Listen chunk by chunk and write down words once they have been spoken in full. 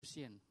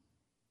线，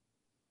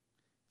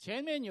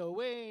前面有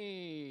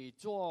位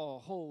坐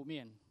后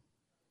面，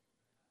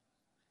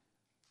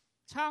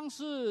唱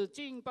诗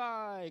敬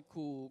拜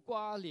苦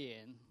瓜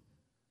脸，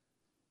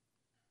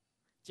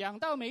讲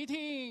道没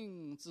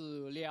听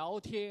只聊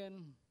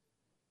天，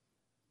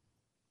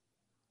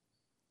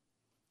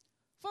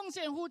奉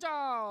献护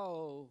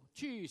照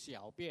去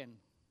小便，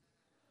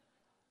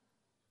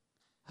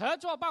合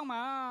作帮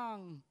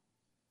忙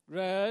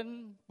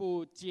人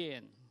不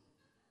见，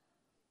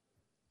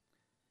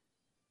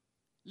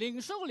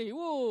领受礼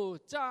物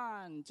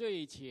站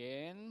最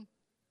前，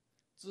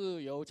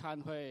自由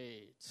餐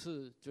会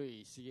吃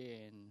最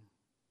鲜。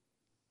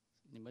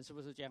你们是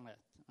不是这样的？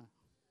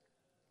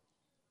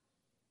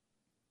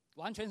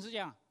完全是这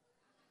样。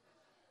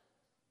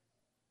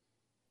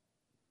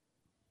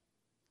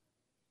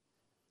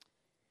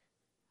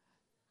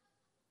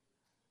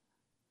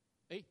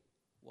哎，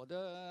我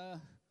的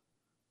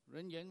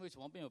人员为什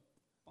么没有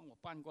帮我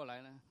办过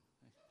来呢？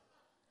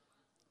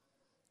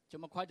这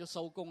么快就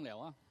收工了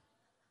啊！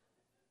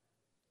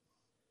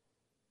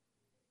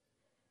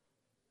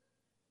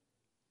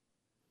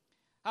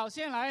好，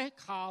先来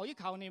考一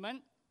考你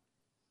们。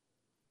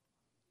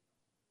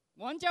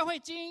我们教会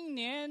今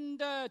年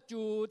的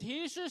主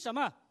题是什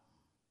么？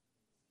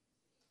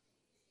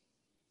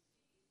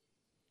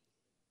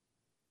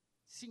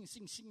信，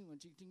我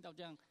就听到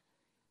这样。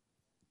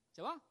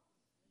什么？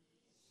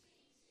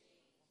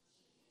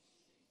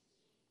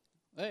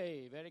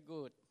哎 ，very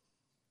good。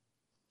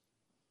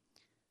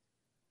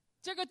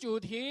这个主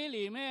题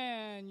里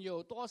面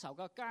有多少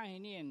个概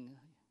念？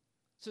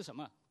是什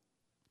么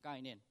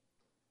概念？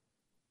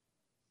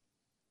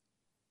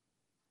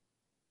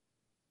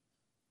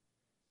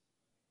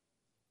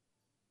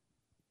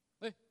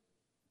哎，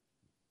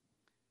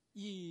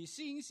以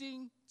星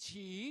星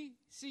起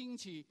兴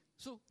起，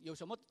是有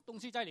什么东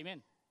西在里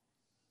面？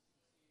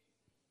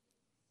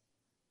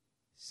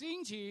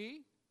兴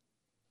起，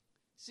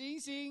星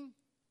星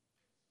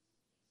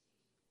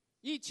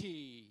一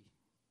起。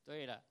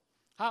对了，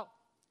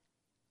好，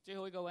最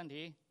后一个问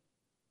题，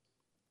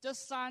这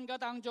三个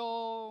当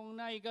中，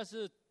那一个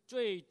是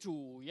最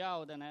主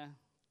要的呢？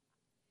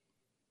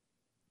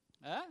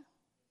啊？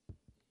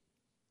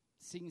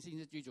星星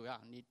是最主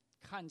要，你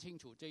看清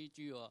楚这一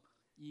句哦，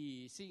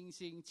以星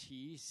星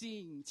起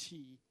兴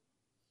起。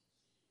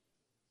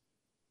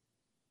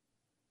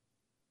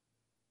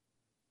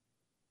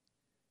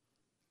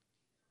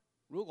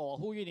如果我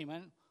呼吁你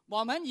们，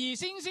我们以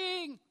星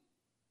星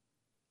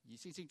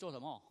做什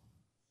么？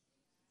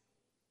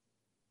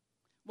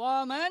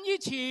我们一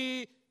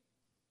起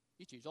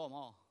做什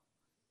么？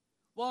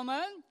我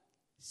们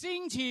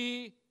兴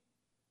起，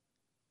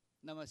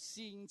那么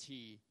兴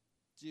起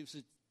就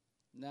是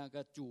那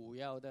个主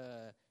要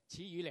的，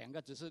其余两个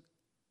只是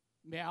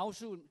描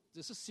述，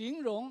只是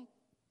形容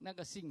那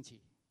个兴起，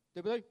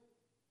对不对？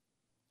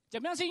怎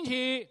么样兴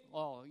起？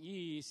哦，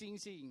以星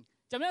星。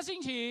怎么样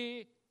兴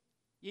起？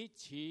一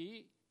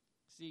起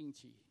兴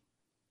起。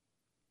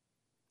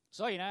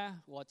所以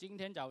呢，我今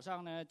天早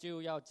上呢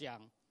就要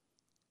讲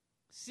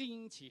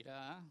兴起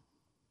的。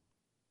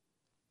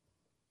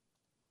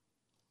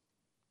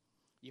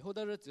以后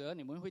的日子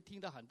你们会听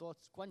到很多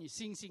关于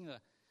星星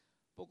的，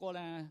不过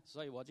呢，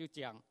所以我就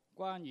讲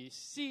关于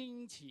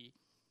兴起。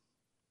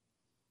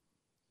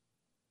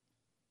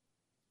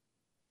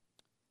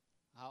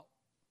好，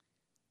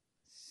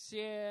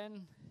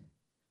先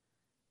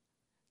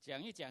讲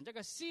一讲这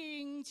个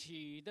兴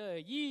起的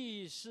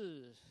意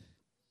思。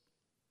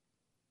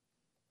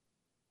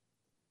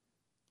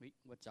喂，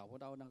我找不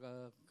到那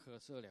个科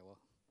色了哦。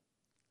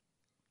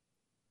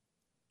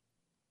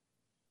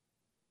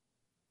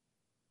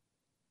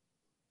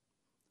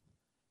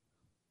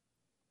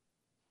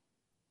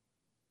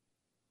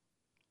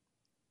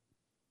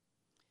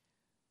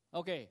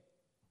OK，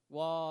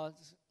 我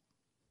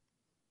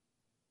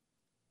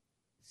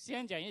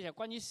先讲一下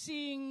关于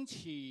兴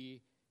起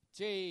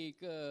这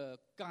个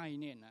概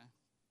念呢。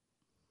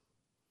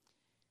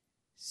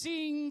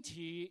兴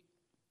起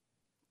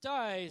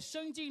在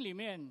圣经里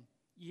面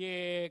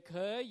也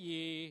可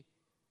以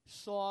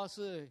说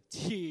是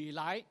起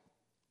来，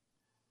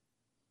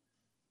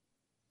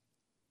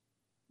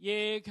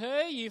也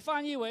可以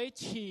翻译为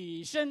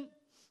起身。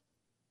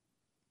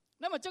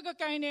那么这个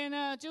概念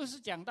呢，就是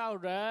讲到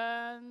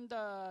人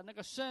的那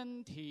个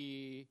身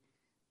体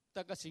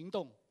那个行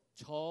动，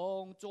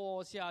从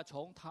坐下，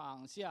从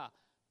躺下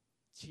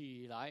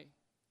起来，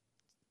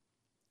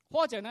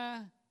或者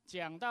呢，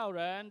讲到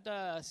人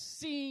的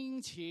心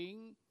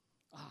情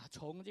啊，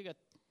从这个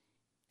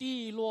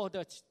低落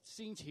的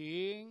心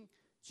情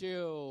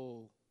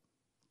就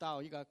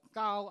到一个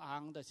高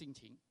昂的心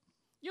情，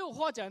又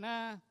或者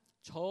呢，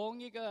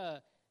从一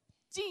个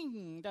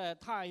静的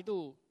态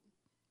度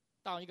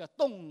到一个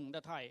动的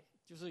态，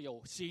就是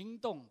有行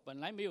动，本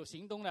来没有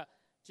行动的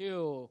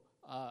就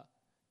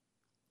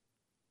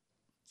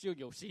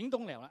有行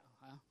动了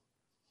啊。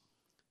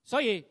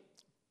所以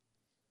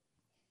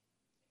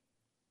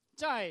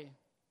在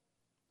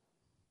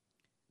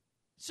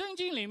圣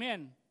经里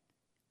面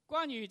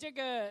关于这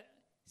个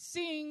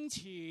兴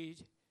起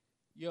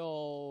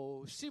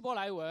有希伯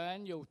来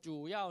文有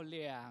主要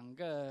2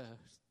个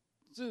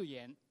字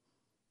眼，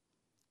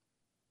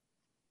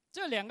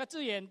这2个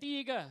字眼，第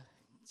一个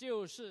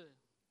就是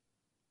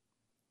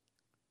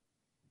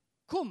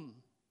kum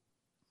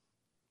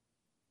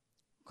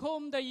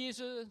的意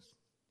思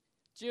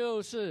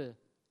就是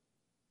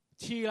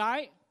起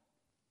来、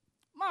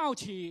冒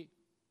起、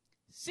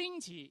兴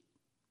起，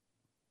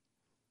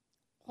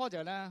或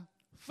者呢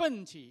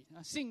奋起、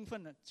兴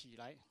奋的起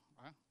来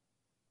啊。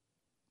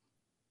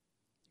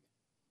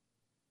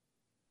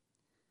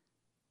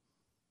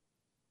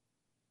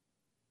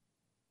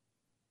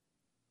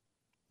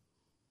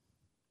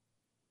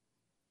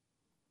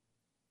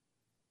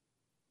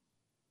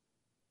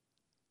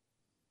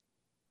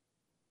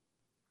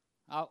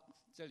好，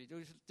这里就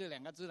是这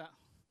2个字了。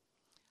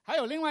还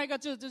有另外一个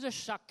字就是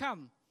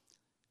shakam，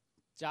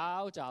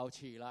 早早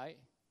起来。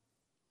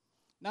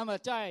那么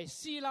在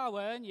希腊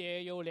文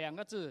也有2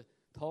个字，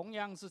同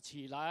样是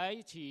起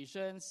来、起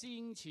身、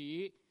兴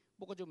起，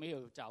不过就没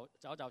有早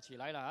早起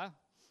来了啊。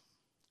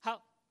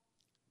好，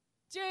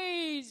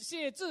这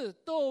些字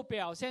都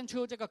表现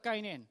出这个概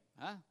念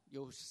啊，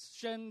有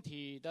身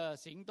体的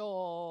行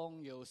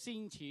动，有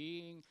心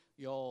情，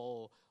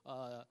有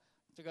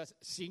这个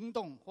行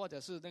动或者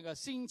是那个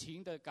心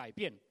情的改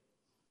变。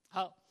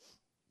好，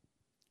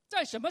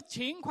在什么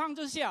情况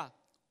之下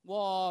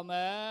我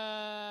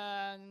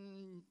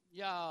们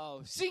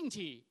要兴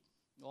起，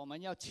我们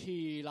要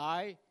起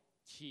来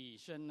起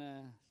身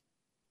呢？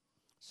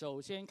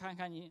首先看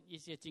看一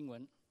些经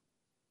文。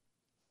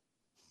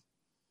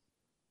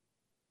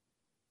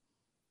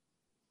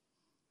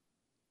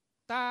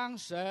当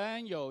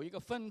神有一个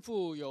吩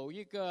咐，有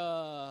一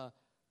个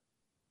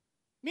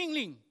命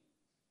令，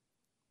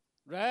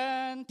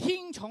人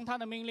听从他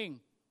的命令，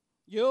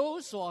有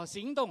所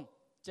行动，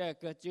这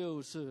个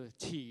就是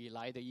起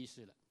来的意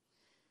思了。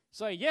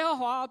所以耶和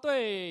华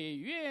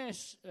对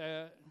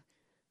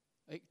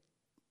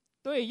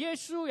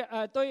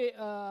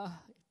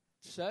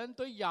神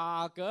对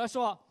雅各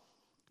说：“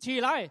起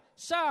来，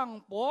上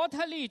伯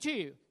特利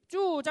去，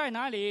住在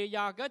哪里？”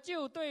雅各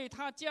就对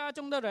他家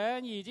中的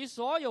人以及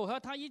所有和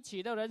他一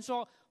起的人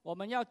说：“我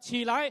们要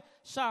起来，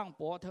上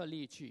伯特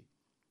利去。”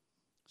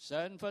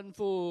神吩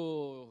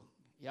咐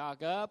雅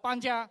各搬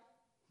家，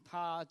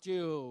他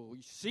就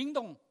行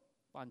动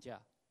搬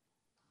家，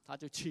他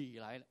就起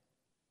来了。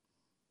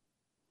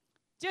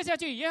接下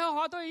去，耶和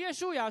华对约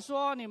书亚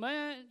说：“你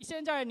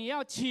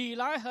要起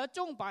来和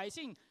众百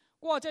姓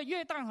过这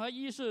约旦河。”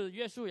于是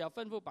约书亚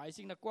吩咐百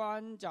姓的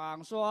官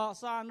长说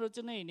：“3日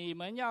之内，你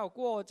们要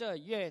过这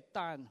约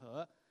旦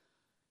河。”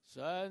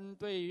神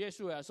对约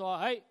书亚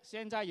说：“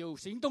现在有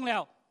行动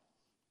了，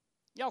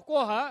要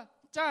过河，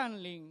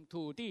占领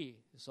土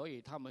地。”所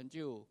以他们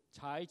就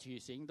采取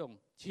行动，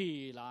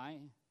起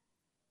来。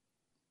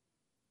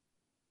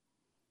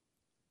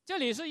这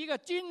里是一个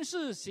军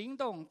事行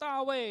动，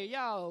大卫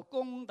要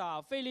攻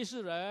打非利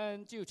士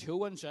人，就求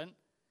问神。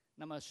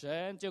那么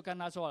神就跟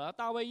他说了，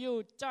大卫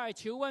又再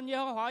求问耶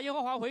和华，耶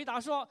和华回答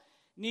说：“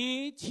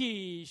你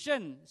起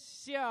身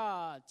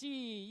下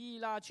基伊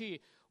拉去，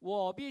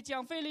我必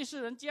将非利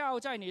士人交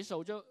在你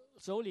手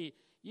里。”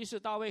于是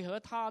大卫和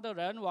他的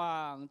人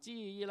往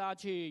基伊拉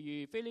去，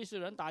与非利士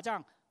人打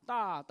仗，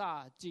大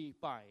大击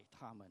败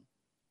他们。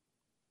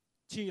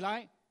起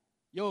来，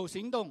有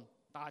行动，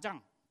打仗。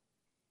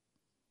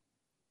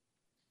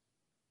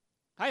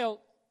还有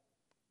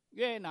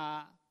约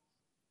拿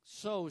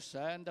受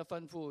神的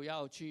吩咐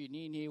要去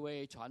尼尼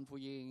微传福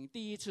音，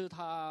第一次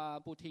他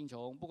不听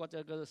从，不过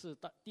这个是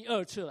第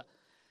2次了。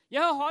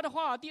耶和华的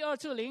话第2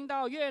次临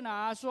到约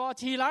拿说：“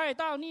起来，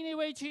到尼尼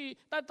微去，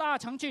到大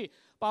城去，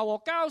把我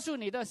告诉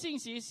你的信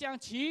息向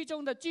其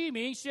中的居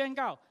民宣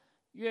告。”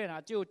约拿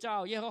就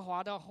照耶和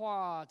华的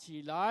话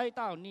起来，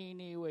到尼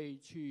尼微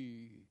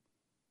去，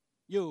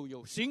又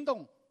有行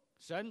动，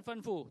神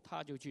吩咐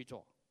他就去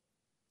做。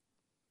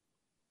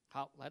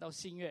好，来到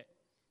新月，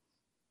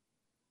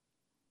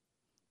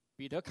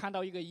彼得看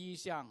到一个异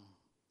象，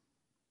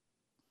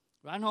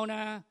然后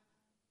呢，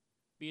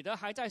彼得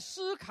还在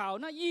思考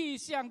那异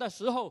象的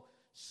时候，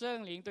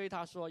圣灵对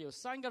他说：“有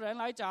3个人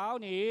来找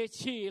你，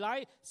起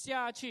来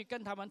下去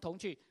跟他们同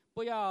去，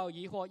不要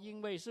疑惑，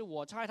因为是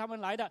我差他们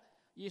来的。”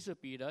于是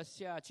彼得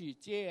下去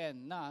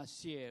见那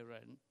些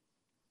人，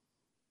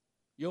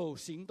有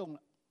行动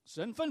了。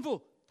神吩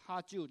咐，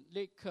他就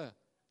立刻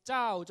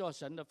照着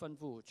神的吩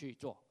咐去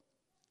做。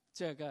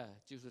这个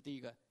就是第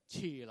一个，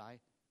起来，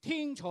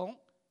听从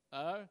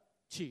而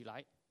起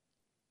来。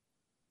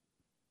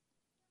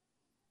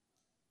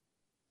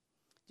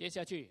接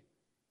下去，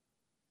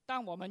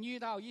当我们遇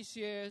到一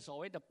些所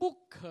谓的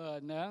不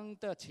可能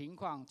的情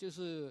况，就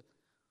是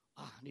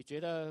你觉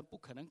得不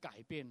可能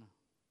改变了，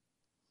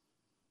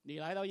你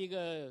来到一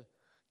个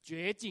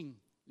绝境，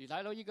你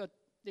来到一个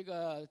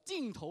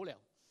尽头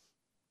了，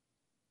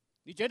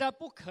你觉得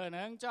不可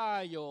能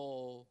再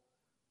有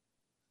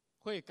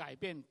会改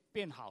变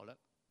变好了。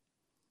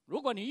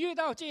如果你遇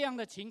到这样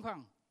的情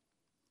况，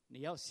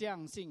你要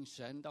相信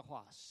神的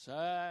话，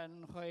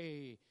神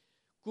会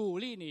鼓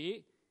励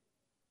你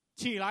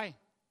起来，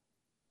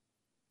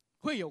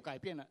会有改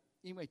变的，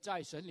因为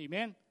在神里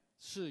面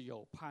是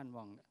有盼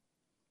望的。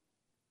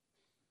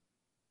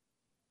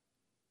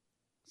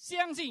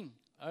相信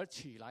而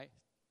起来。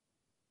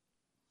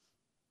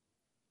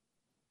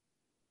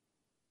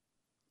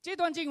这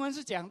段经文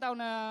是讲到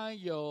呢，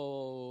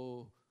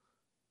有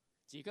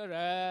几个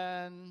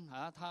人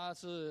啊，他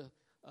是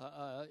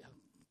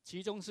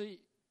其中是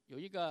有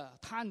一个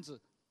瘫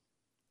子，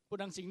不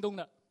能行动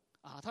的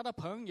啊，他的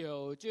朋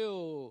友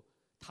就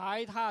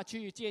抬他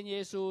去见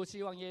耶稣，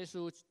希望耶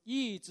稣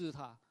医治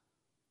他。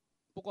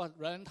不过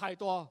人太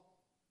多，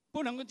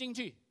不能够进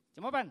去，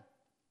怎么办？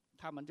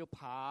他们就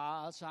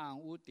爬上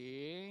屋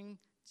顶，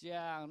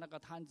将那个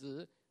摊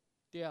子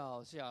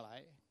掉下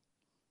来。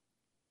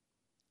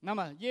那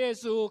么耶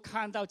稣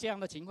看到这样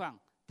的情况，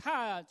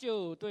他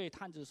就对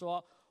摊子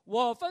说：“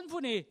我吩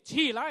咐你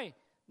起来，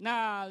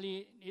拿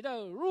你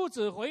的褥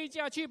子回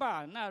家去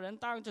吧。”那人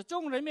当着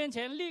众人面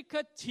前立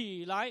刻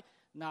起来，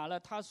拿了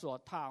他所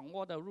躺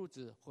卧的褥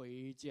子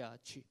回家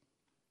去。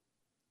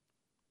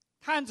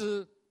摊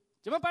子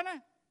怎么办呢？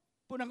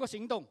不能够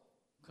行动，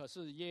可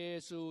是耶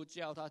稣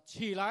叫他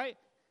起来，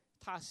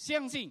他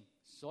相信，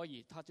所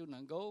以他就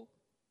能够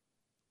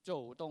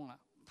走动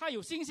了。他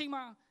有信心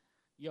吗？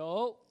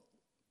有。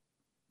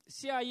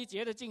下一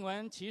节的经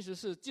文其实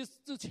是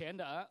之前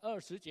的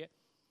20节，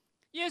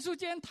耶稣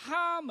见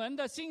他们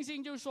的信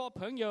心，就说：“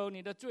朋友，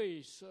你的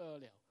罪赦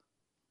了。”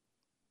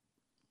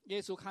耶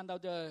稣看到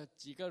这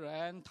几个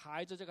人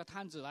抬着这个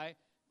摊子来，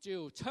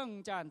就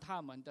称赞他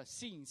们的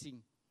信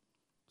心，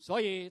所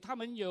以他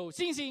们有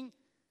信心，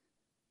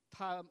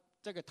他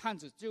这个摊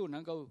子就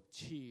能够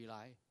起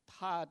来，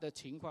他的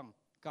情况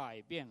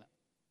改变了。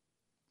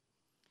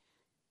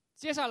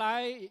接下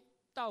来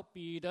到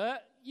彼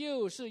得，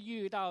又是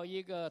遇到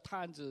一个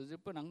瘫子就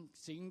不能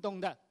行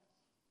动的。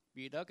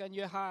彼得跟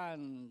约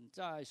翰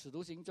在使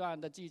徒行传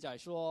的记载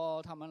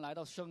说，他们来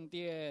到圣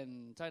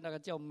殿，在那个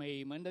叫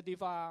美门的地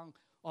方，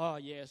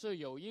也是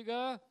有一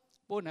个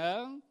不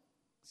能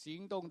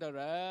行动的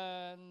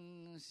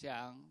人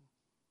想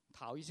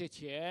讨一些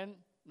钱。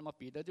那么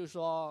彼得就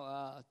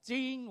说：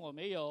金我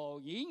没有，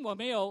银我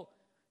没有，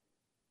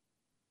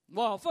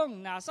我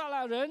奉拿撒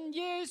勒人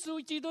耶稣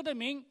基督的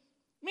名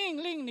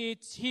命令你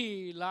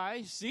起来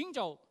行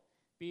走。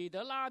彼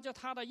得拉着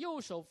他的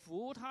右手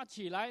扶他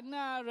起来，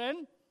那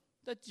人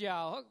的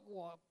脚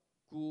和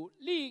骨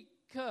立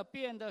刻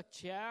变得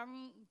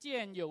强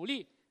健有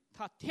力，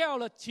他跳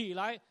了起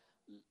来，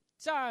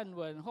站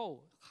稳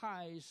后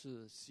开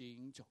始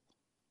行走。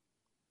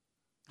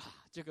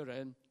这个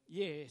人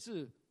也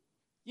是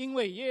因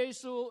为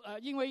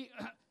因为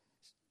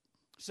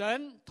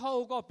神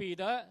透过彼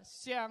得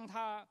向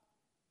他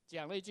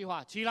讲了一句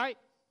话：起来。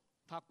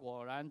他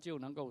果然就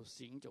能够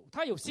行走。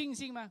他有信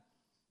心吗？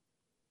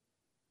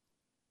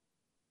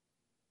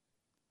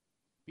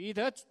彼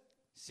得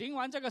行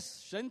完这个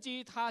神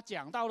迹，他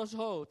讲到的时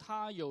候，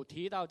他有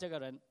提到这个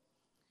人。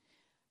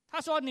他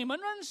说：“你们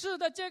认识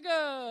的这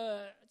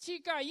个乞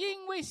丐，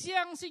因为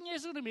相信耶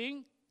稣的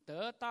名，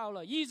得到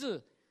了医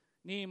治。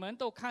你们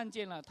都看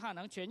见了，他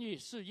能痊愈，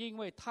是因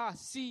为他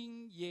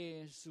信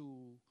耶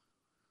稣。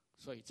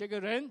所以这个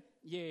人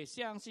也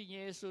相信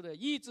耶稣的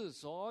医治，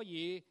所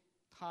以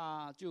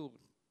他就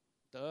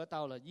得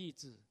到了医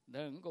治，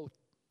能够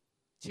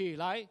起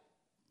来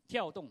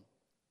跳动。”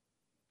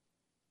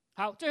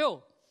好，最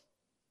后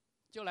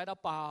就来到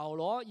保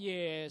罗，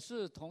也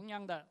是同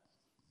样的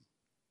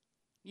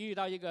遇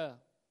到一个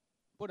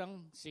不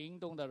能行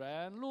动的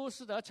人。路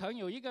斯德曾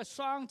有一个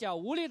双脚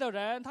无力的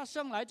人，他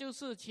生来就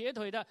是瘸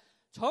腿的，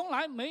从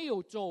来没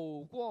有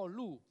走过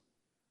路。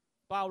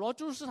保罗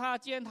注视他，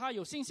见他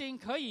有信心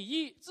可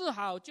以治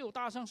好，就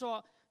大声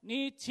说：“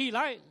你起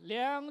来，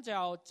两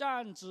脚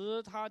站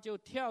直。”他就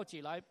跳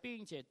起来，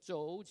并且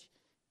走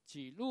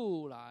起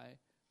路来。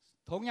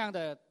同样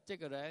的，这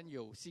个人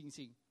有信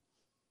心，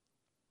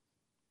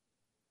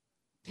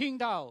听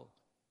到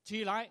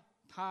起来，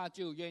他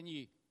就愿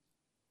意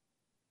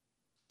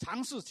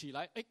尝试起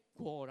来。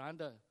果然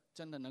的，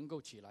真的能够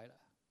起来了。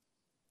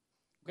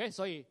OK，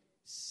 所以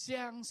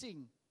相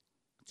信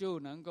就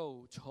能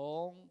够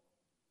从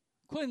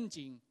困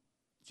境、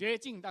绝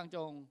境当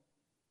中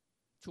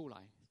出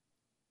来。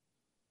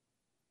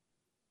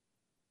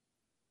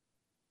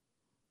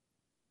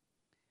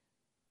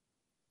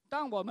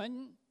当我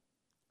们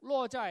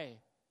落在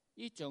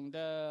一种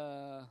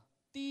的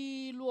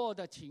低落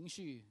的情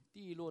绪、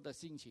低落的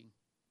心情、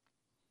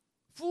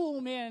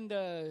负面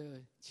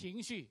的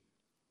情绪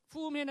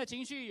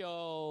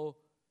有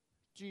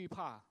惧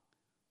怕、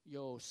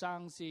有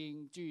伤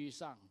心、沮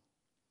丧。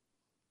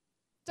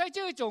在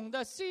这种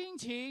的心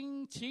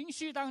情、情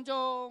绪当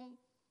中，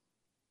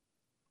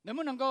能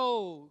不能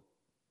够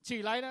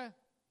起来呢？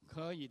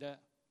可以的，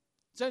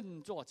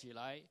振作起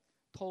来，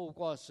透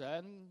过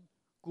神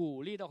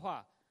鼓励的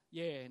话，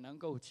也能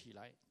够起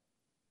来。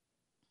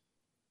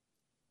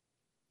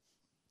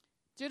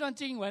这段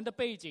经文的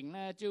背景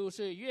呢，就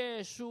是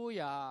约书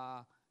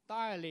亚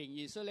带领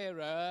以色列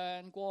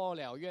人过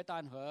了约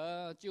旦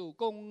河，就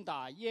攻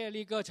打耶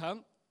利哥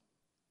城，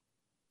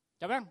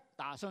怎么样？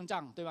打胜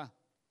仗，对吧？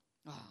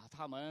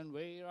他们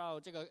围绕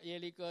这个耶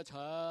利哥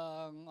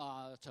城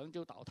城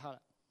就倒塌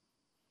了。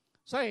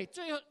所以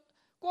最后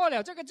过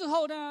了这个之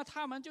后呢，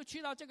他们就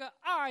去到这个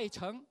爱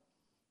城。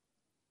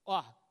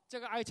这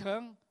个爱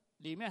城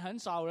里面很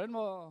少人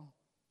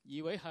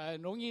以为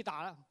很容易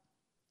打了，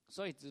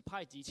所以只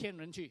派几千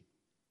人去，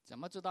怎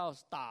么知道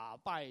打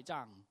败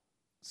仗，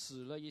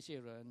死了一些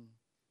人。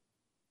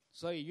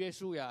所以约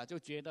书亚就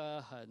觉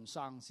得很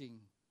伤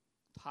心，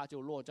他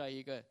就落在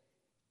一个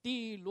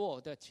低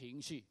落的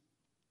情绪。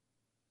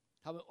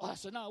他们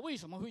神啊，为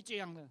什么会这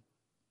样呢？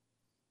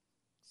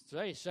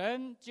所以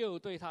神就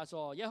对他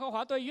说，耶和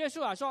华对约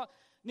书亚说，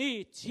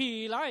你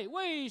起来，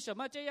为什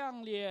么这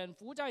样脸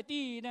伏在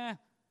地呢？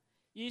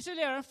以色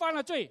列人犯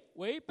了罪，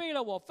违背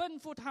了我吩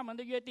咐他们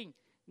的约定，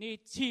你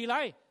起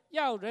来，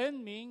要人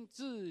民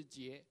自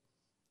洁。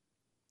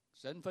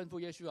神吩咐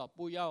约书亚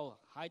不要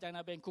还在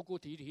那边哭哭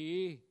啼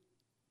啼，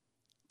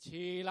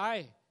起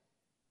来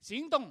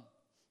行动，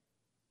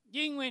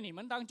因为你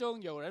们当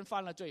中有人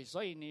犯了罪，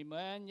所以你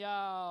们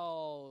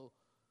要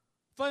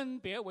分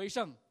别为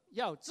圣，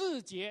要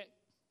自洁，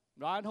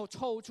然后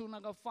抽出那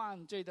个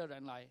犯罪的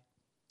人来。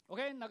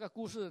 OK， 那个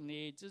故事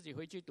你自己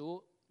回去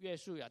读约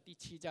书亚第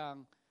7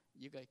章，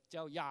一个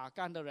叫亚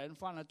干的人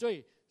犯了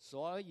罪，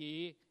所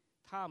以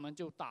他们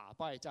就打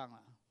败仗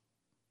了。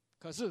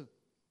可是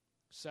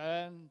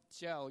神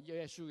叫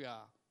约书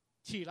亚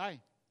起来，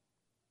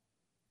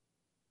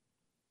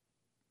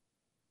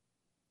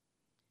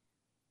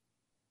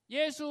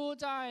耶稣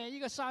在一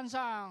个山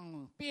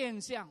上变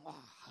相，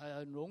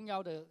很荣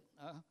耀的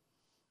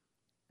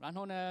然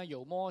后呢，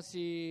有摩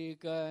西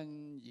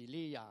跟以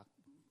利亚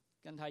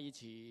跟他一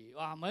起，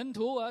门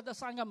徒这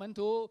3个门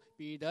徒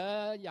彼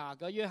得、雅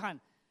各、约翰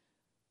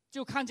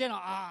就看见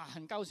了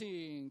很高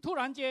兴。突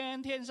然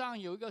间天上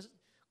有一个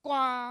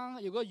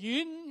光，有个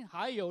云，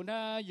还有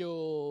呢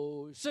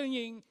有声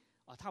音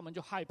他们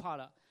就害怕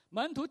了。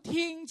门徒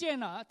听见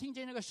那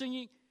个声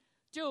音，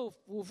就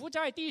俯伏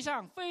在地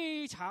上，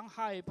非常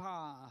害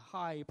怕。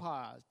害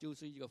怕就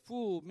是一个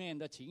负面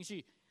的情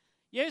绪。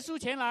耶稣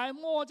前来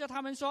摸着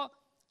他们说：“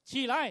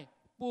起来，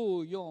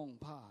不用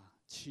怕，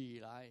起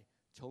来，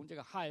从这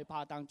个害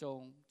怕当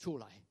中出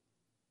来。”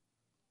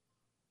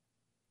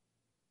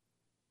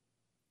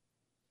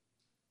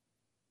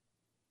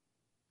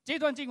这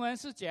段经文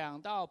是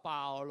讲到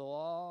保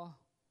罗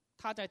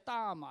他在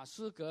大马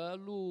士革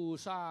路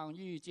上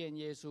遇见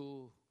耶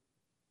稣，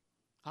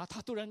他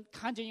突然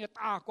看见一个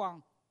大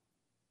光，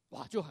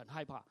就很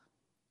害怕，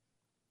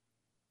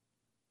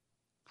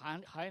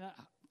还呢，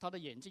他的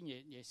眼睛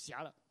也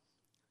瞎了。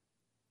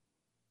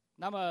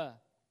那么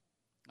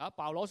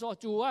保罗说：“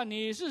主啊，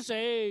你是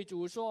谁？”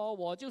主说：“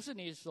我就是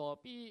你所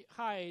逼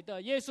害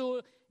的耶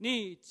稣。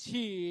你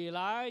起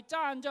来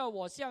站着，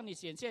我向你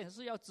显现，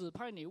是要指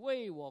派你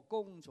为我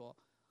工作。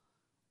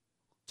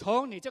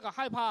从你这个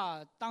害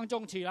怕当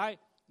中起来，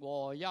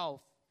我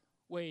要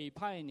委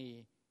派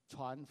你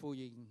传福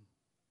音。”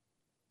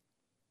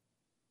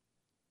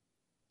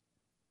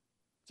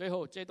最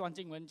后这段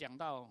经文讲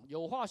到，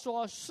有话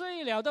说：“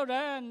睡了的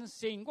人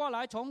醒过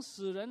来，从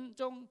死人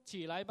中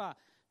起来吧。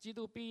基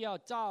督必要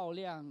照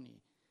亮你。”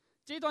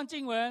这段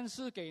经文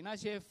是给那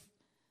些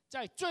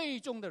在罪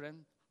中的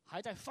人，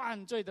还在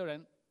犯罪的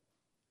人，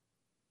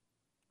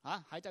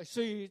还在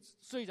睡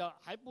着，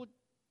还不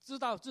知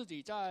道自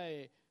己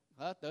在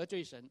得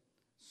罪神。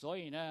所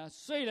以呢，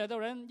睡了的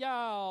人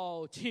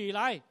要起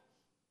来，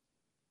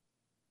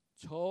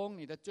从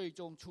你的罪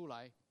中出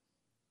来，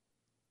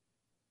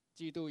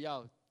基督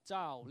要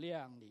照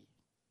亮你。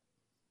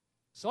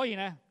所以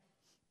呢，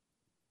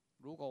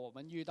如果我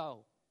们遇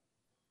到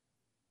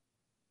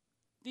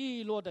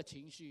低落的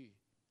情绪，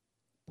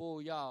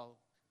不要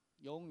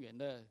永远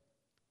的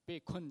被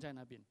困在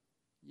那边，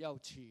要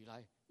起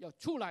来，要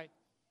出来，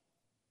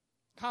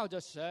靠着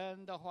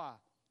神的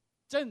话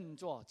振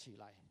作起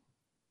来。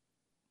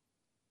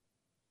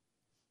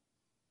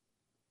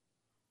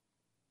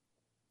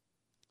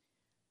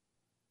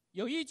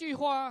有一句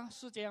话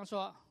是这样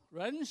说：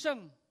人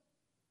生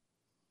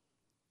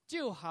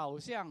就好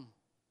像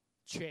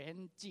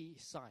拳击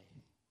赛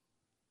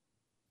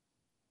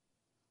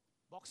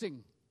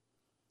boxing，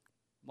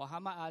 穆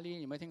罕默德·阿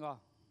里有没有听过？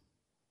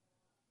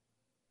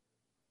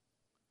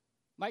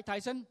麦泰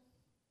森，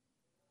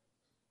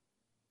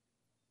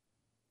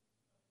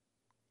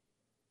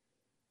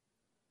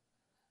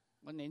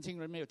我年轻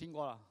人没有听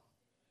过了。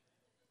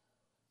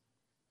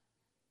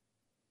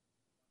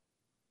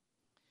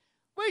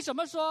为什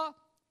么说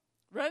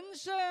人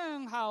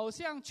生好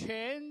像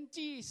拳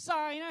击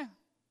赛呢？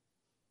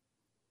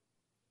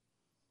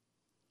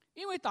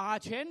因为打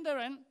拳的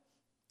人，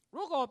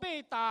如果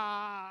被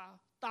打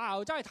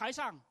倒在台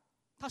上，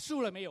他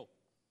输了没有？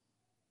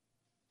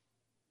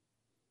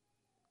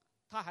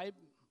他还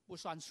不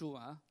算输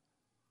啊。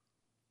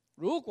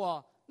如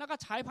果那个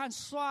裁判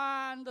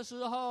算的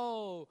时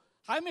候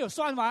还没有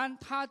算完，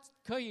他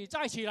可以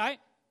再起来，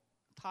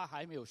他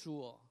还没有输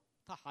哦，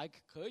他还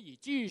可以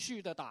继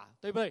续的打，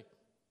对不对？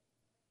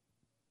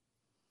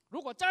如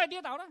果再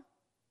跌倒了，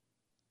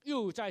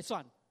又再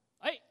算，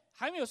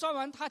还没有算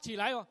完，他起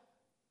来哦，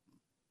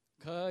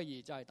可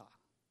以再打，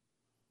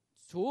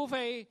除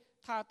非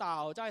他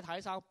倒在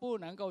台上不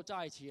能够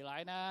再起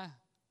来呢，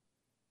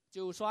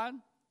就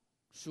算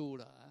输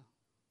了。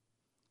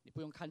你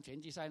不用看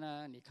拳击赛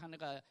呢，你看那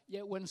个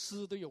叶问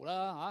4都有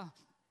了啊，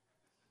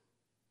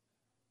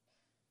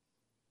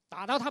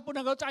打到他不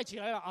能够再起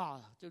来了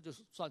啊，这就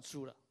算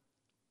输了。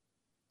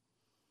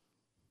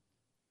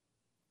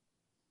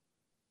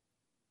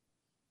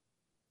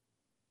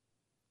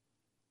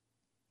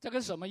这个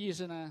什么意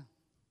思呢？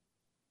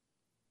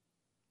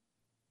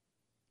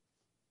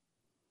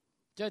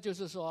这就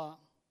是说，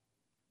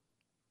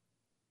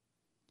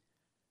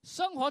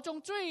生活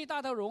中最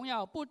大的荣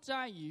耀不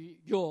在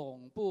于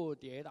永不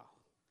跌倒，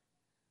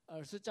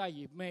而是在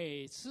于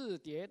每次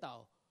跌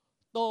倒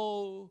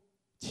都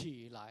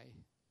起来。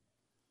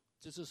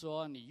就是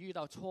说，你遇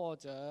到挫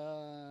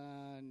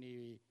折，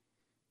你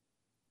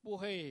不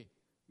会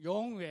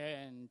永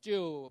远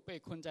就被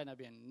困在那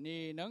边，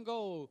你能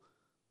够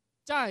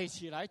再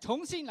起来，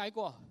重新来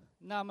过，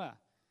那么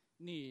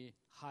你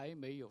还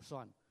没有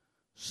算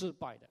失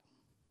败的。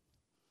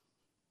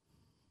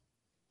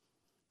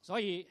所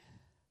以，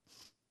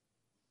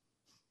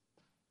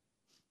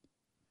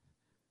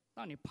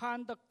当你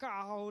攀得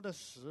高的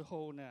时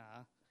候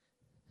呢，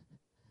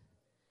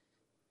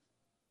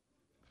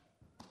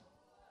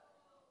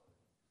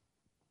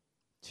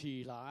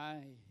起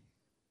来。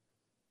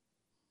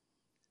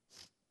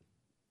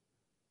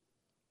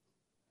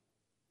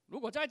如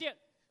果再跌，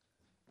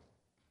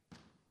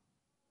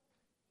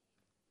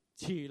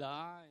起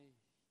来。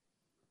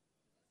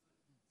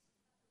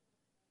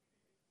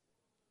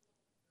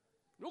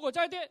如果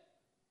再跌，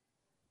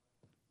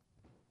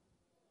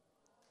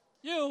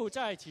又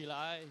再起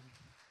来。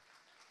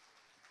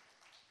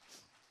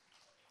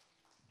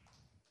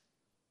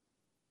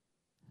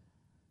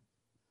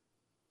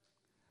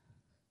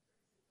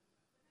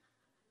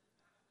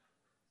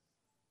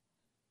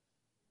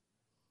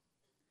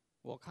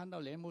我看到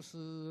连牧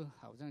师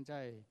好像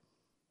在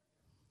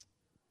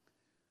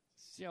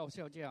笑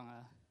笑这样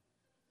啊，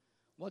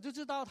我就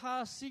知道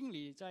他心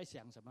里在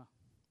想什么。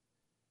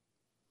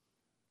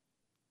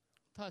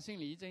他心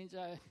里正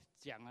在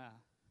讲啊，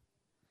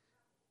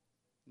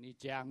你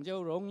讲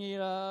就容易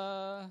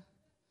了，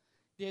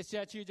跌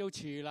下去就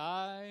起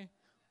来。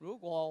如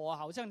果我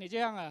好像你这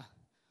样啊，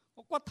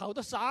我骨头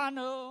都散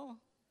了。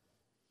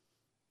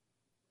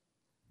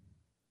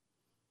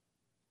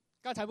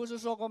刚才不是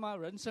说过吗？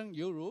人生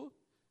犹如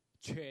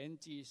拳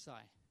击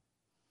赛，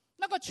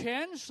那个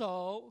拳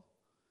手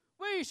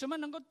为什么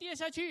能够跌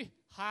下去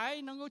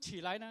还能够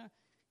起来呢？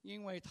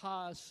因为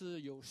他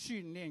是有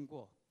训练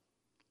过，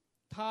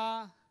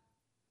他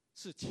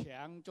是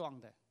强壮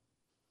的。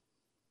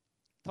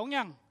同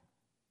样，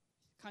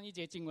看一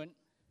节经文：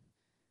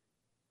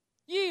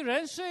一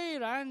人虽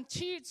然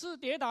7次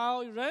跌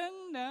倒，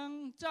仍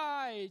能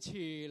再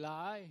起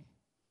来。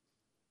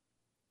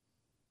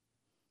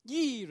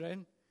一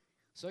人，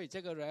所以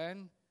这个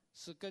人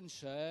是跟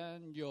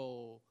神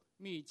有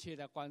密切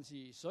的关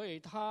系，所以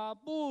他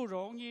不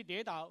容易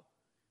跌倒，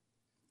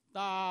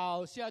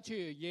倒下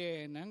去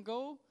也能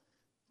够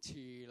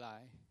起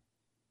来。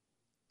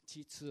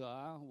7次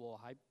啊，我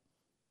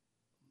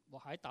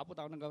还达不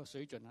到那个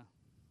水准啊。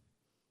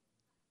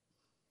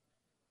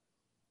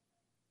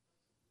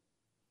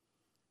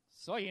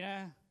所以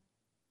呢，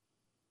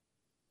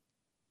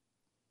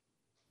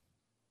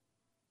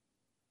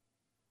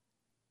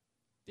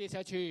跌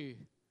下去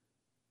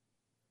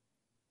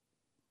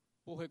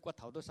不会骨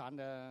头都散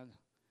的。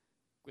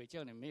鬼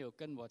叫你没有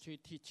跟我去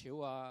踢球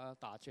啊、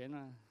打拳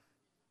啊。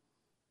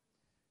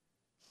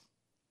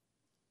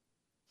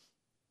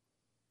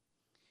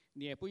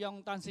你也不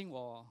用担心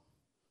我，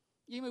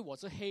因为我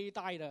是黑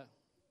带的。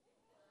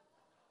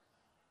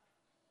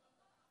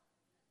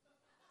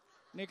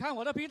你看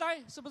我的皮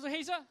带是不是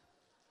黑色？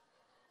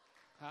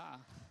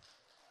啊。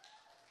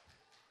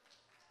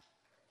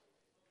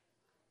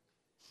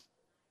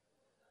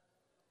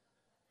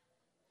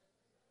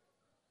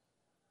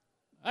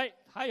哎，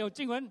还有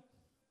经文。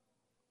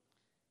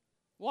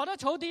我的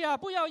仇敌啊，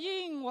不要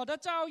因我的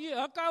遭遇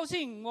而高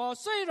兴。我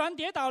虽然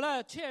跌倒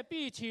了，却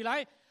必起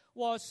来；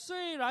我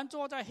虽然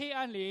坐在黑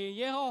暗里，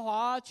耶和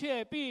华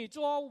却必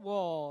作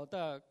我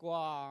的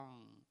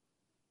光。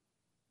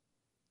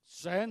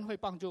神会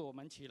帮助我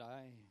们起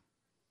来。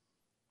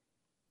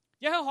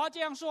耶和华这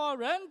样说：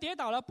人跌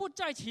倒了，不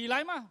再起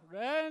来吗？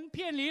人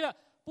偏离了，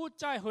不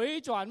再回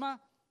转吗？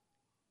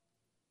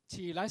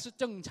起来是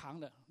正常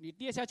的，你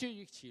跌下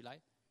去起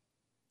来。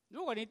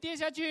如果你跌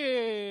下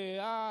去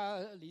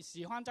啊，你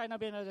喜欢在那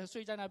边的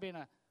睡在那边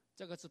的，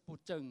这个是不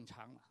正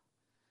常的。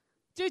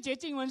这节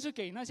经文是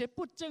给那些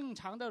不正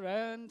常的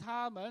人，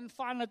他们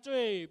犯了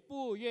罪，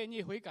不愿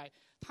意悔改，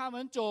他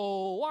们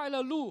走歪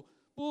了路，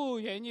不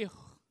愿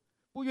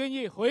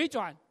意回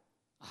转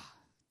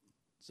啊。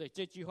所以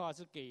这句话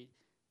是给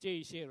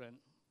这些人。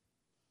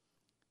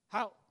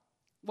好，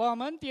我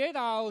们跌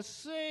倒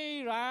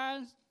虽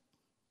然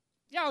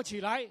要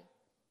起来，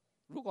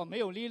如果没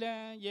有力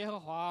量，耶和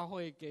华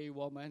会给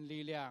我们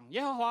力量。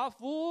耶和华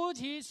扶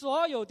起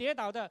所有跌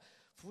倒的，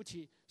扶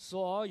起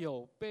所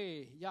有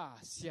被压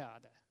下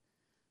的。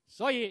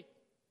所以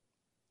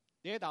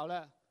跌倒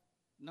了，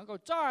能够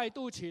再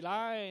度起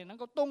来，能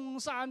够东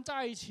山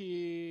再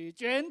起，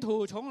卷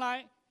土重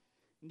来，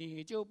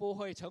你就不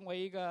会成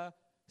为一个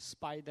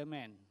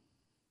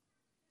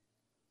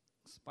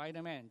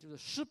Spider-Man。Spider-Man 就是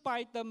失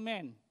败的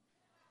man。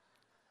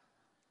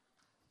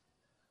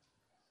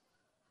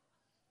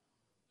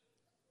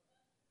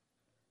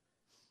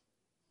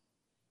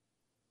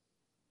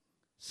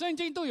圣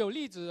经都有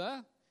例子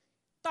啊，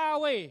大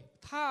卫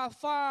他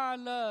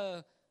犯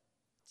了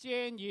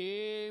奸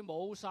淫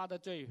谋杀的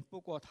罪，不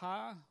过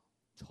他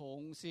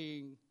重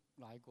新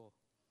来过。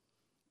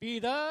彼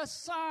得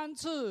3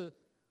次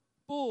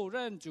不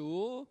认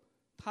主，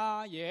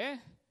他也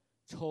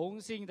重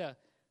新的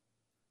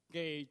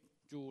给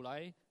主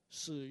来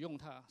使用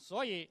他，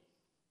所以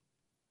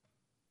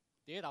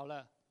跌倒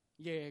了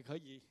也可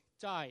以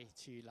再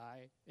起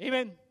来。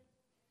Amen。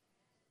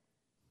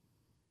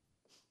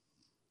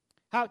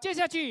好，接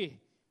下去，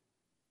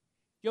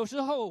有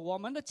时候我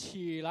们的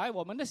起来，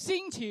我们的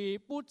兴起，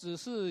不只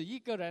是一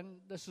个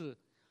人的事，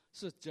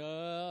是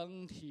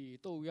整体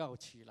都要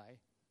起来。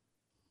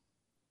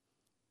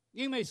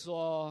因为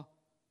所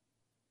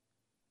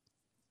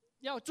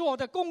要做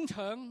的工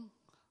程，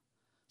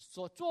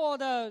所做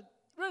的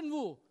任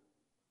务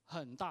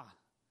很大，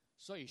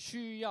所以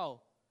需要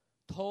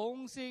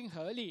同心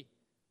合力、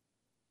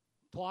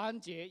团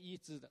结一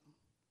致的。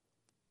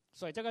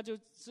所以这个就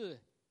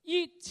是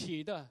一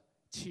起的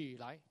起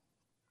来。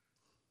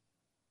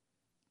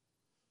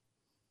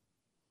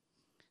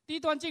第一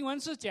段经文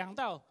是讲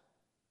到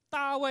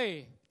大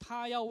卫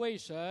他要为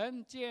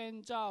神建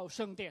造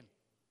圣殿，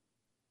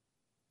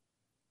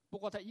不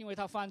过因为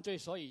他犯罪，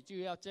所以就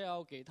要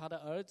交给他的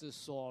儿子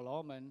所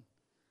罗门。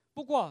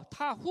不过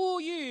他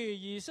呼吁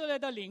以色列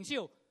的领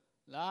袖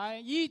来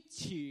一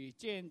起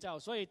建造，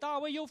所以大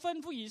卫又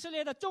吩咐以色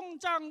列的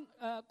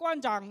官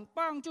长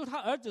帮助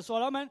他儿子所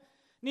罗门，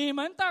你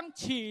们当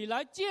起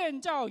来建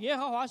造耶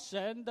和华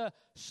神的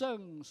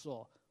圣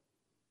所，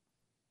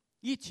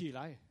一起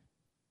来。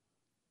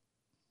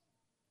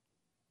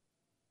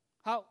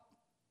好，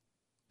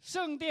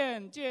圣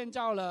殿建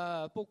造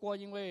了，不过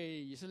因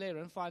为以色列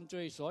人犯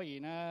罪，所以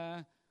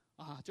呢，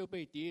就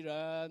被敌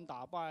人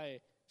打败，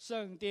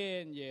圣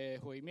殿也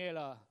毁灭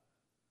了。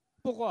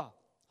不过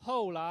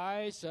后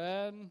来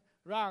神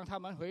让他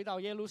们回到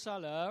耶路撒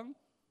冷，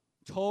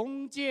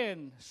重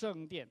建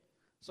圣殿。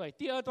所以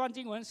第二段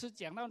经文是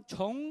讲到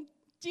重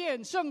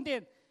建圣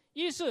殿，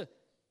一是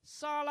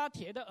撒拉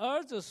铁的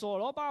儿子所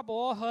罗巴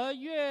伯和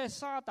约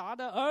沙达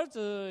的儿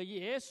子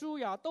耶书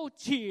亚都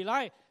起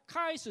来，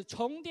开始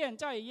重建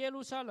在耶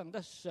路撒冷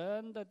的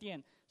神的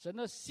殿。神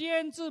的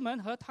先知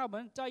们和他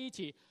们在一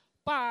起，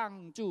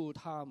帮助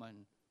他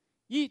们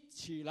一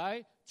起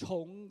来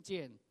重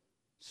建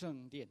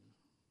圣殿。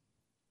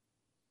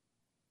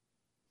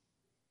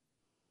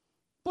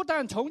不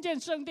但重建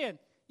圣殿，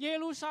耶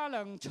路撒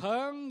冷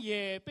城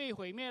也被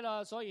毁灭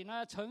了，所以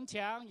呢，城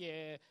墙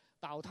也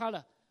倒塌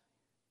了。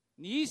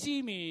尼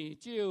希米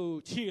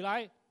就起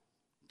来，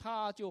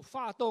他就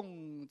发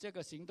动这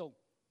个行动，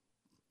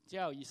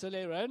叫以色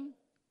列人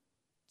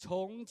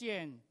重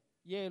建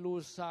耶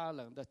路撒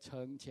冷的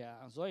城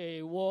墙。所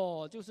以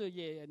我就是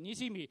尼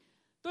希米，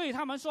对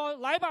他们说：“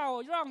来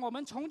吧，让我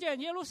们重建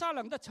耶路撒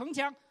冷的城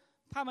墙。”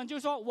他们就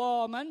说：“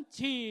我们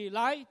起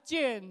来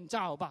建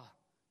造吧，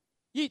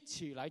一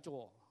起来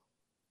做。”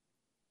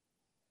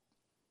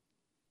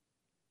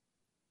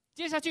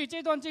接下去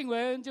这段经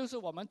文就是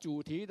我们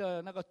主题的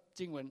那个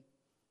经文。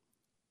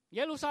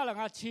耶路撒冷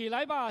啊，起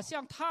来吧，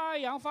像太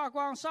阳发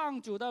光，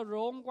上主的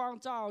荣光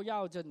照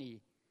耀着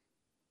你。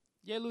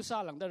耶路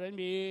撒冷的人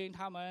民，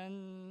他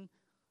们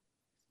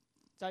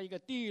在一个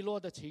低落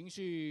的情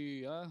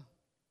绪啊。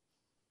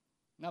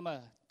那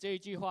么这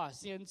句话，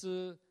先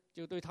知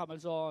就对他们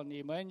说：“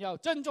你们要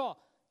振作，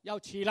要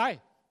起来，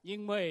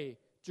因为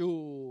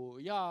主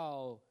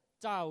要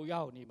照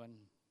耀你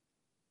们。”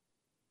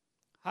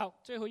好，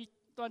最后一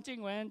段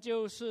经文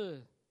就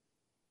是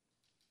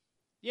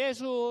耶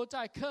稣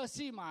在客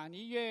西马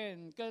尼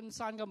园跟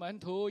3个门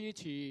徒一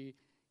起，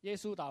耶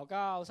稣祷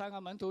告，3个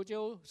门徒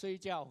就睡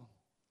觉。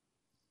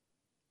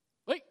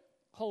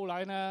后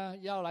来呢，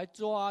要来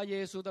抓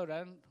耶稣的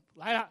人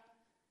来了，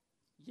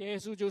耶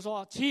稣就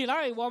说：“起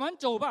来，我们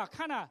走吧，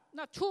看啊，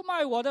那出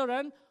卖我的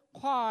人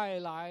快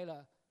来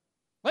了。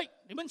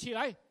你们起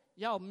来，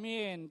要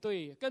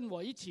跟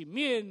我一起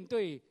面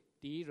对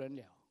敌人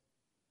了。”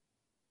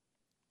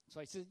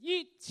所以是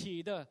一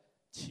起的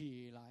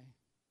起来。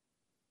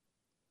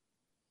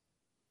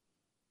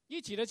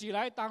一起的起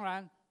来，当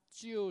然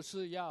就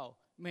是要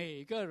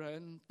每个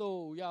人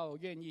都要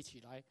愿意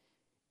起来，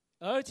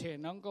而且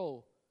能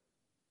够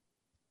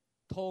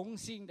同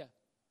心的、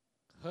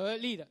合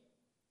力的、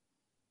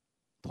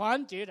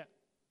团结的，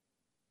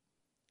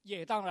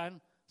也当然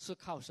是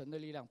靠神的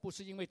力量，不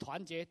是因为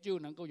团结就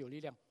能够有力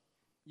量，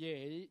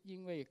也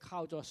因为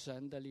靠着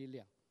神的力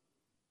量。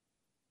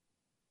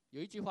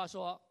有一句话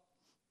说，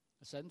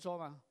神说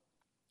嘛，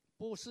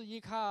不是依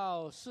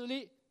靠势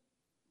力，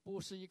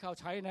不是依靠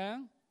才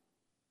能，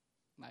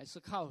乃是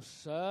靠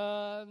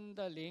神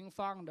的灵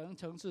方能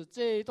成事。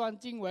这一段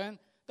经文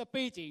的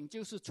背景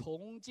就是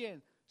重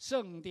建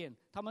圣殿，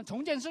他们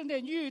重建圣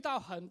殿遇到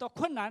很多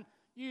困难，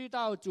遇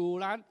到阻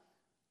拦，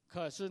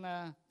可是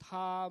呢，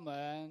他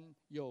们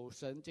有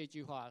神这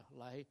句话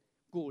来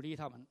鼓励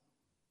他们，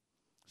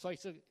所以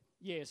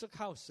也是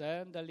靠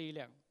神的力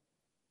量。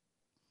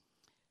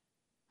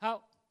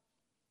好，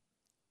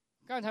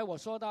刚才我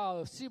说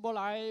到希伯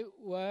来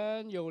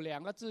文有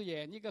两个字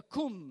眼，一个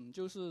kum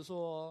就是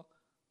说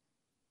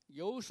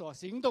有所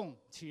行动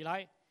起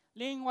来，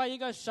另外一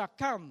个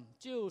shakam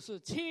就是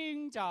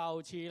清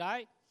早起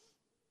来。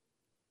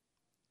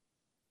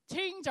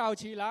清早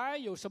起来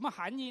有什么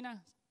含义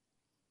呢？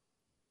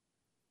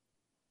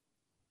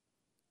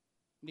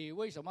你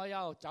为什么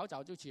要早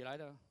早就起来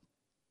呢？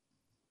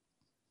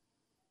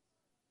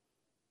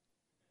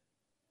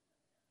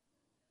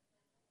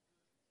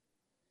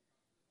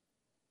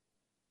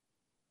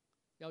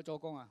要做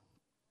工啊，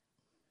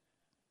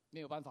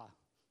没有办法。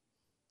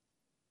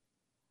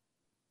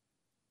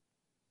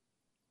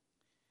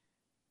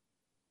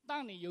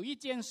当你有一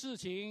件事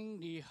情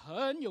你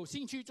很有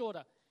兴趣做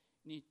的，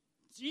你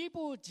急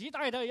不及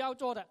待的要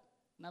做的，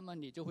那么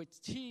你就会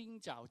清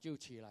早就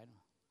起来了。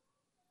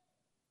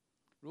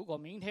如果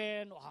明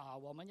天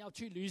我们要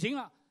去旅行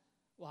了，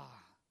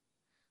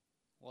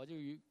我就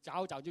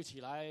早早就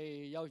起来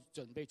要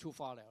准备出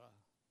发了，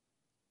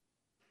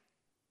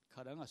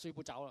可能睡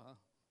不着了。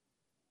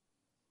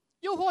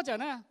又或者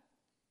呢，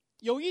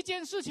有一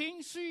件事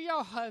情需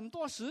要很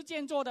多时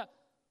间做的，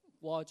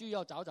我就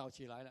要早早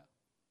起来了。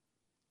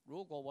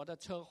如果我的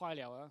车坏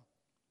了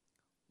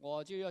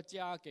我就要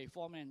嫁给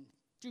foreman，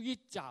就一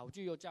早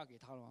就要嫁给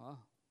他了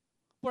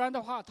不然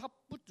的话他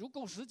不足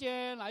够时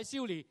间来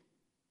修理，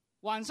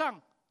晚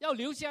上要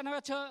留下那个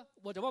车，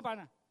我怎么办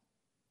呢？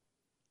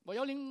我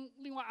要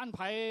另外安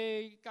排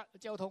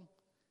交通，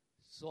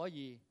所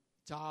以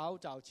早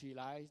早起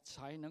来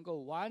才能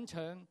够完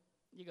成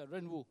一个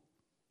任务。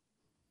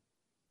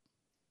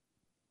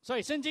所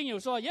以圣经有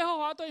说，耶和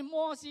华对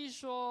摩西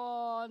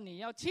说，你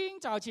要清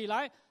早起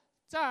来，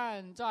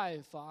站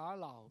在法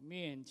老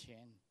面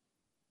前。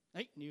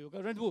你有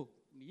个任务，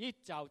你一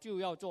早就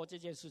要做这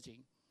件事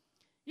情。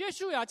约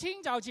书亚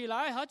清早起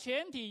来，和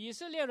全体以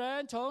色列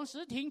人从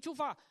什亭出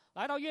发，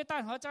来到约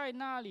旦河，在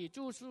那里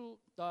住宿，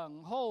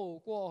等候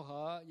过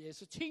河。也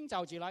是清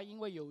早起来，因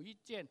为有一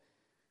件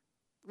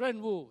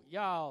任务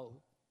要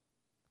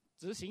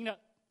执行的。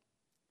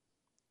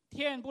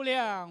天不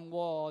亮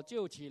我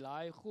就起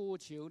来呼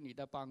求你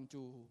的帮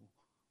助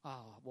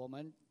我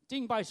们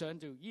敬拜神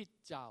就一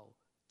早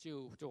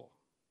就做。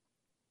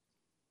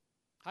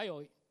还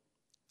有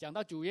讲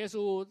到主耶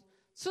稣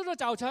次日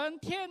早晨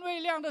天未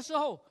亮的时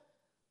候，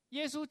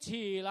耶稣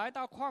起来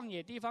到旷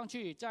野地方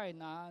去，在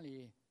哪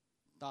里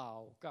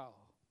祷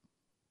告。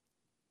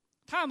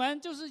他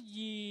们就是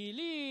以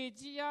利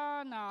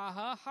加拿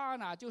和哈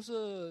拿，就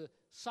是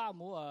撒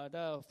母耳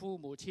的父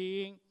母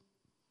亲，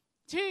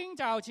清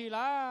早起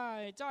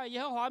来在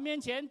耶和华面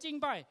前敬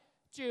拜，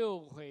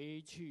就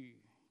回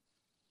去。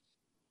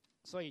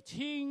所以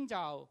清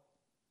早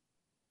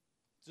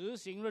执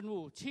行任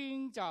务，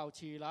清早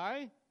起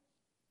来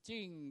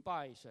敬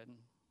拜神。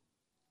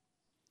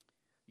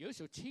有一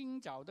首清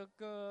早的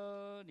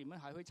歌，你们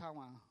还会唱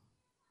吗？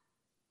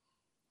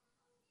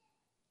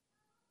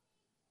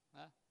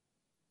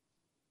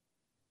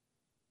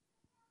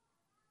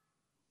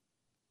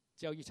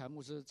叫一禅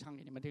牧师唱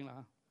给你们听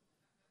了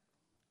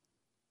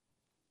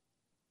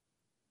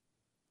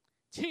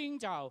清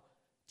早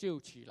就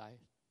起来，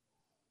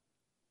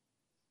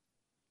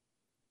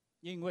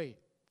因为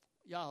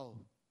要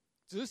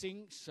执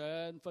行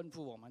神吩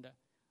咐我们的，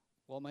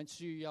我们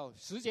需要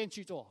时间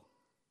去做。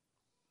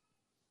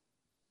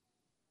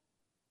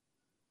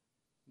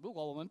如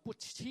果我们不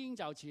清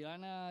早起来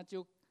呢，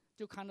就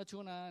看得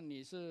出呢，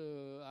你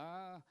是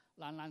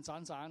懒懒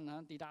散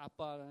散滴答阿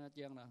巴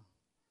这样的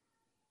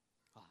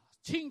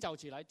清早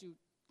起来就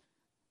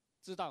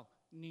知道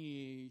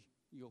你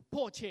有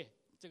迫切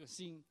这个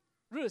心，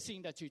热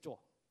心的去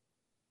做。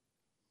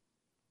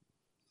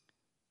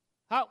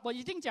好，我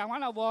已经讲完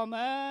了，我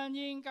们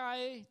应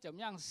该怎么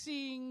样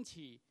兴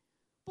起？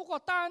不过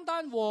单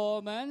单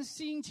我们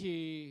兴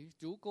起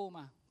足够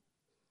吗？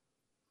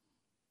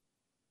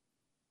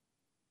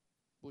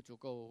不足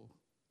够，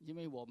因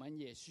为我们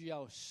也需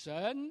要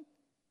神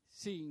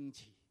兴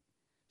起。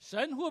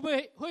神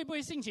会不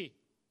会兴起？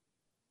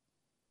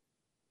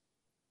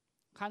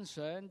看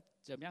神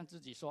怎么样自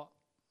己说。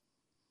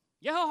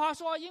耶和华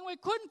说，因为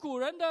困苦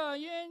人的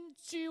冤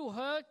屈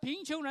和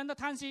贫穷人的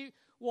叹息，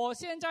我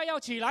现在要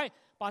起来，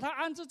把他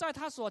安置在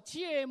他所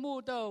切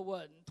慕的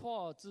稳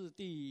妥之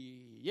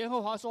地。耶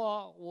和华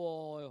说，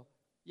我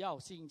要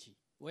兴起，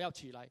我要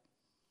起来。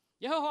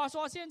耶和华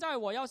说，现在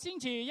我要兴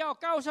起，要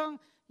高升，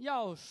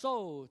要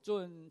受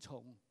尊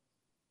崇。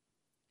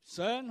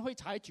神会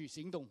采取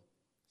行动，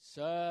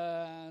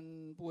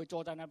神不会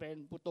坐在那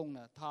边不动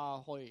的，他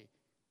会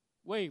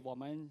为我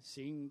们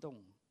行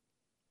动。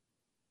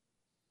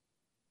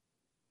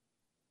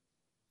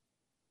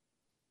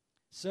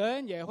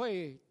神也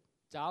会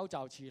早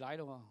早起来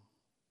的嘛。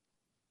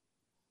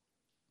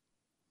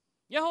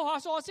耶和华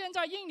说：现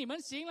在因你们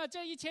行了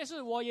这一切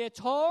事，我也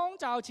从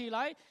早起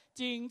来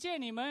警戒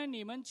你们，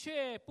你们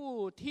却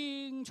不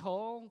听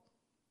从。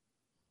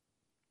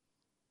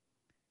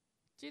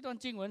这段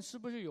经文是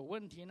不是有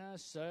问题呢？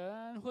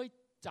神会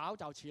早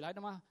早起来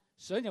的吗？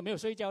神有没有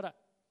睡觉的？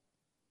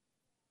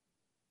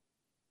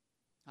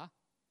啊？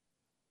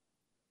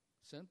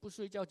神不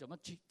睡觉怎么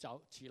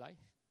早起来？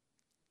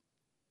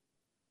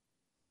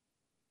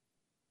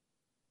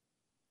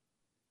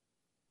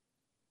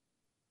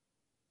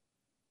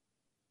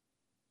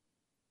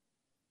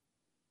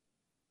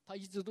他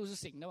一直都是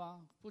醒的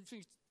吗？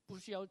不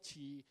需要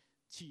起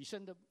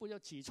身的，不要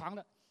起床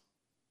的。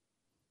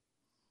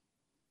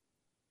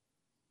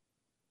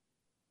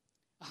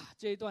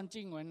这一段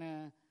经文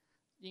呢，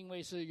因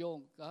为是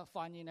用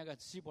翻译那个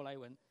希伯来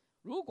文，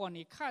如果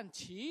你看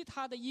其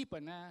他的译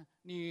本呢，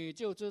你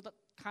就知道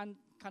看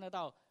得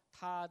到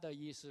它的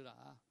意思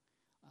了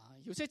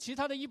有些其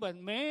他的译本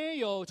没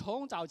有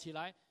从早起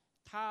来，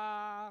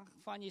它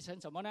翻译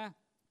成什么呢？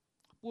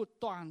不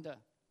断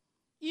的，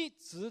一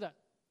直的。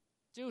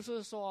就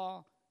是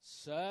说，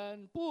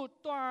神不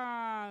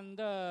断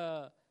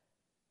的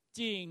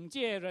警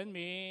戒人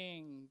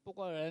民，不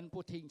过人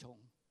不听从，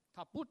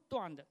他不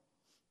断的。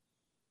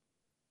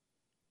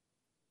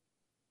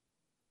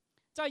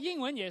在英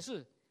文也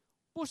是，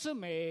不是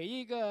每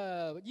一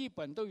个译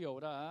本都有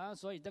的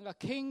所以这个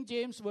King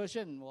James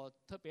Version 我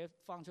特别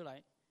放出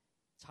来，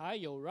才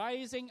有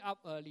rising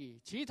up early，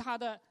 其他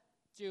的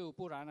就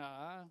不然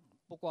了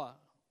不过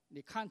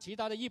你看其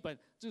他的译本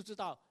就知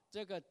道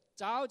这个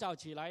早早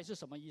起来是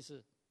什么意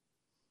思。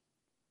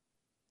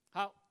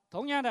好，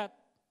同样的，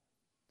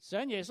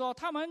神也说，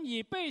他们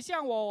以背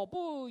向我，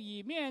不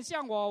以面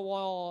向我，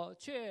我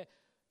却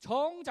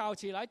从早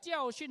起来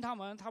教训他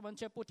们，他们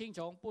却不听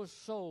从，不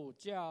受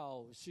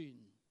教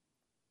训。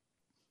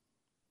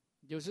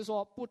有时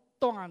说不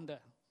断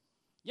的，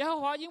耶和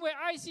华因为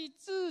爱惜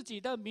自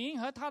己的名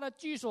和他的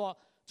居所，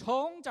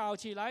从早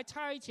起来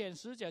差遣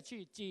使者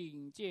去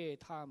警戒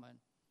他们。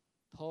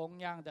同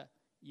样的，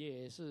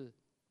也是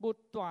不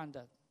断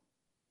的。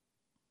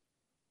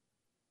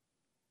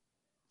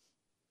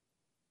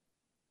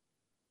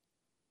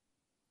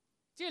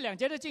这两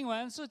节的经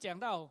文是讲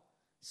到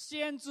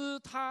先知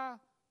他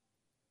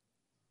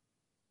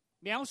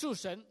描述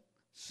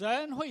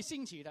神会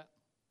兴起的。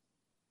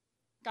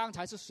刚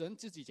才是神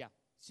自己讲，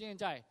现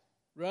在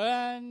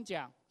人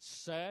讲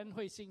神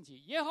会兴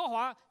起。耶和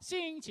华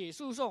兴起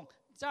诉讼，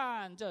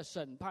站着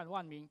审判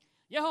万民。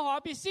耶和华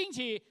必兴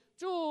起，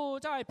住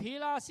在毗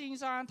拉新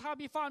山，他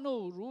必发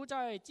怒，如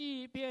在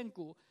基遍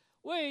谷，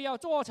为要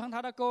做成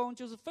他的功，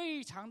就是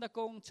非常的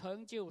功，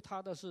成就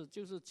他的事，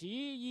就是极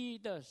一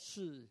的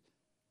事。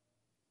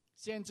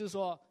先知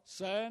说，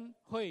神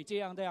会这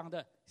样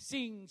的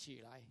兴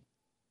起来。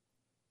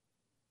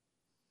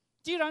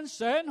既然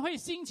神会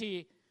兴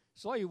起，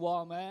所以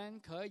我们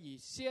可以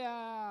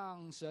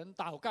向神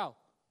祷告，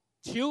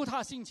求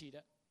他兴起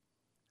的。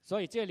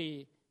所以这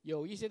里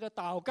有一些的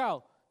祷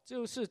告，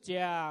就是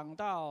讲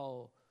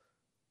到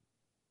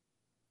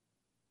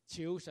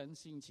求神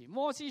兴起。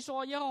摩西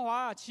说：耶和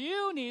华，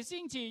求你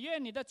兴起，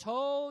愿你的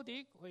仇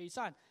敌毁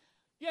散，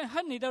愿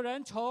恨你的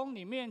人从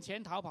你面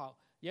前逃跑。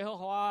耶和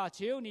华，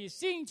求你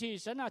兴起，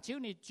神啊，求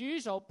你举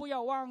手，不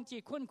要忘记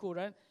困苦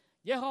人。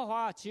耶和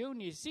华，求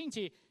你兴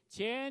起，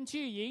前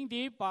去迎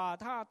敌，把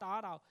他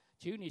打倒。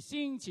求你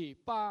兴起，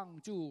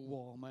帮助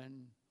我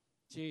们。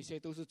这些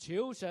都是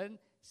求神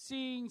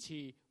兴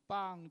起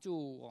帮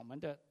助我们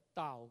的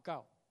祷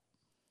告。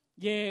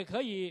也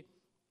可以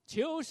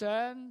求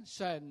神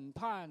审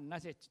判那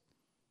些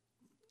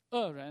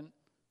恶人。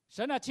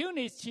神啊，求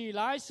你起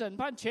来审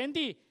判全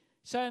地，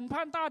审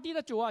判大地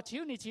的主啊，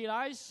求你起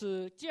来，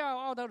使骄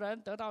傲的人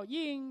得到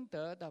应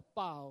得的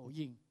报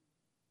应。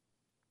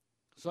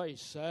所以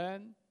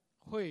神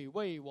会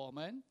为我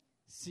们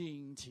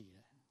兴起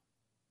的。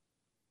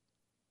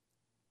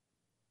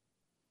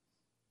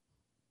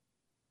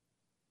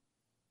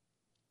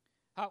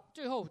好，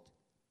最后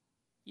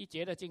一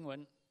节的经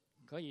文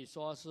可以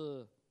说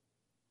是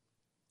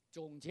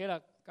总结了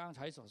刚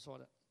才所说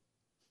的。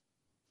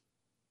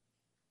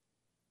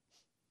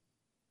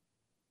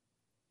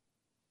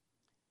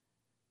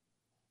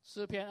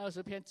诗篇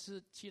20篇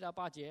7到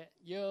8节，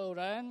有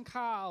人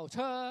靠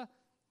车，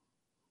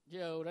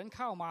有人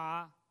靠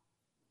马，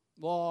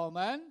我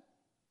们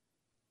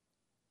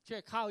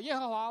却靠耶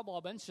和华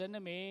我们神的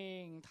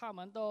名，他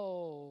们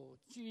都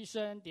居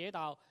身跌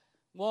倒，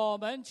我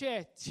们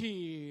却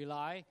起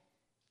来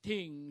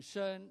挺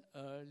身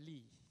而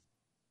立。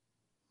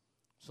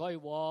所以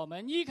我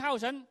们依靠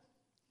神，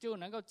就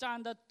能够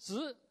站得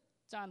直，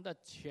站得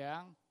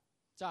强，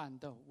站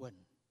得稳。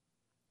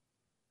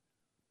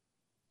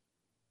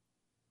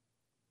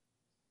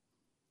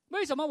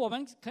为什么我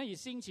们可以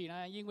兴起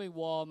呢？因为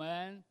我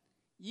们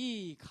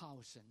依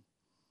靠神。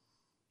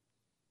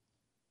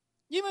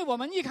因为我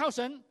们依靠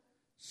神，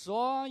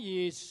所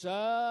以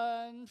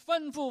神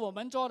吩咐我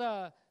们做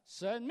的，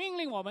神命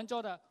令我们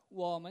做的，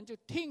我们就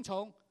听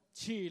从，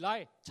起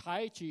来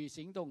采取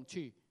行动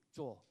去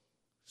做，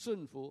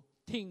顺服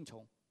听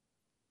从。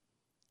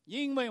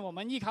因为我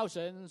们依靠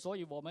神，所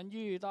以我们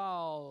遇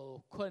到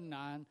困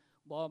难，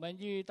我们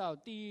遇到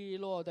低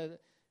落的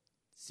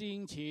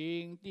心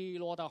情、低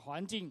落的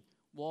环境，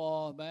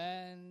我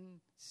们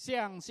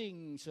相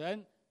信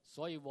神，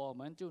所以我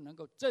们就能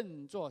够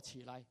振作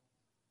起来，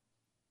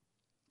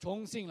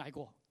重新来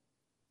过。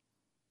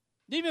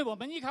因为我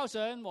们依靠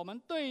神，我们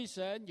对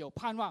神有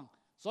盼望，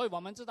所以我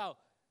们知道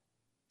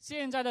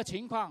现在的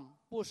情况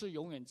不是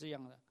永远这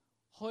样的，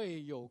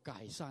会有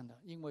改善的，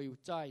因为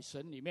在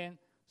神里面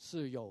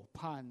是有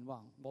盼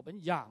望。我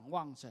们仰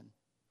望神，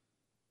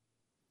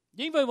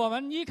因为我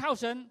们依靠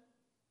神，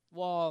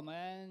我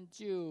们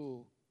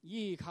就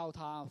依靠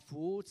他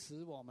扶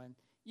持我们，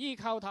依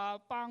靠他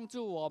帮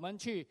助我们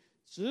去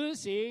执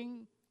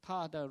行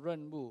他的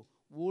任务，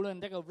无论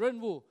这个任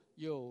务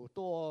有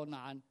多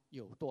难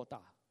有多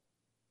大。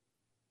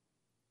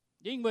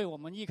因为我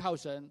们依靠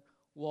神，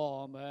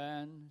我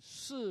们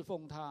侍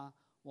奉他，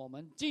我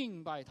们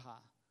敬拜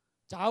他，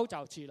早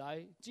早起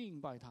来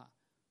敬拜他，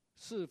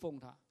侍奉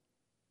他。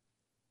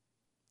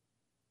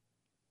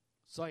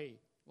所以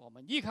我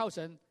们依靠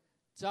神，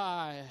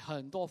在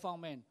很多方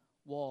面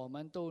我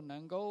们都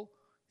能够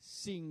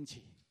兴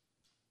起，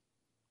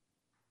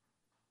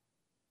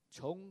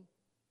从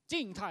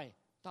静态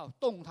到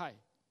动态，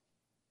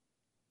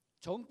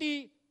从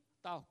低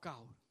到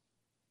高，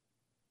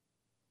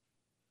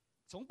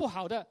从不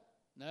好的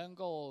能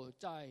够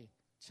再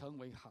成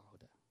为好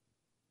的。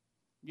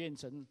愿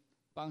神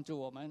帮助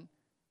我们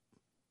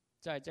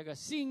在这个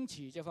兴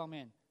起这方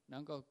面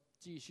能够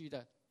继续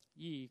的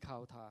依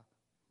靠他。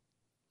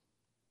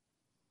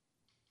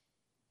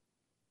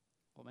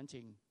我们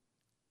请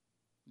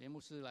连牧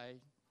师来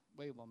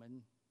为我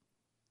们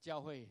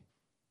教会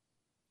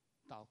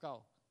祷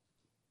告，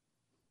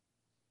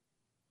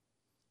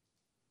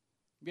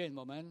愿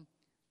我们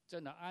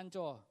真的按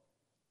照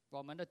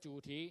我们的主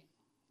题，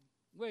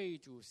为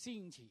主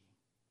兴起。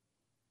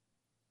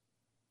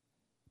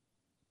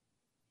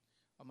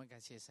我们感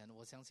谢神，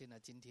我相信呢，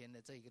今天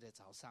的这个的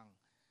早上，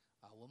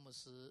文牧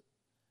师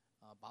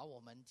把我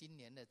们今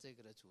年的这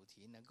个的主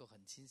题能够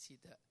很清晰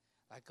的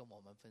来跟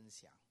我们分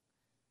享。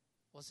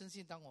我相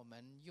信，当我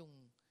们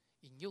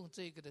引用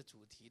这个的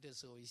主题的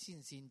时候，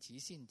信心即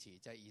兴起，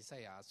在以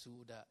赛亚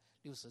书的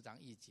60章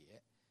1节，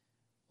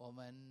我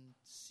们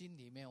心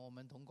里面，我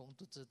们同工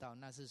都知道，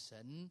那是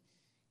神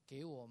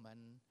给我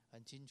们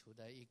很清楚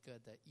的一个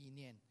的意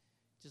念，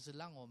就是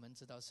让我们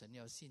知道神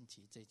要兴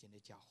起这间的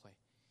教会。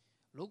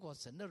如果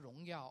神的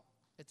荣耀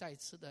再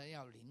次的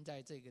要临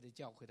在这个的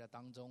教会的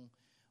当中，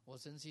我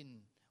相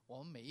信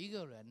我们每一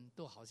个人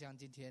都好像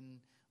今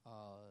天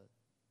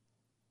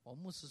我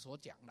牧师所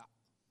讲的，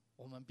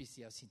我们必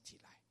须要兴起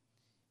来，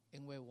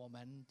因为我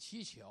们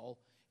祈求，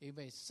因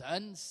为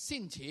神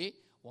兴起，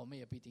我们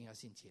也必定要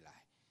兴起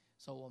来。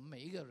所以我们每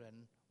一个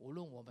人，无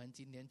论我们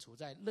今天处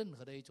在任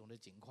何的一种的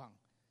情况，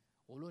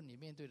无论你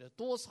面对了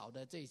多少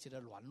的这些的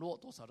软弱，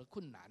多少的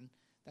困难，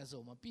但是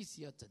我们必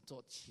须要振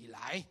作起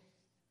来。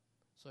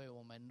所以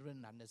我们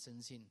仍然的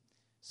深信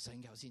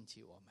神要兴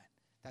起我们，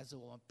但是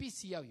我们必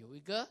须要有一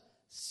个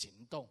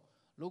行动。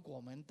如果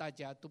我们大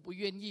家都不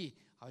愿意，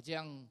好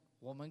像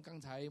我们刚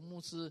才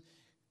牧师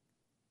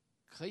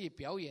可以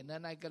表演的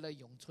那个的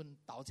咏春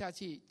倒下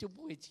去就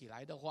不会起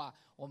来的话，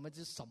我们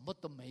就什么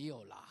都没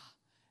有了。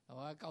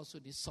我要告诉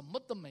你，什么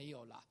都没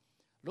有了。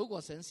如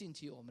果神兴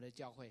起我们的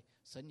教会，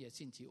神也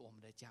兴起我们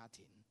的家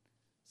庭，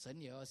神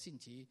也要兴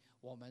起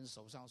我们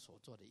手上所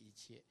做的一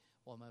切。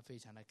我们非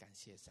常的感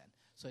谢神。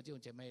所以弟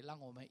兄姐妹，让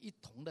我们一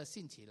同的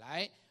兴起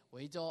来，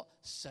围着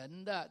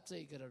神的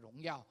这个的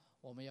荣耀，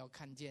我们要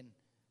看见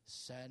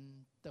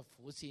神的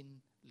福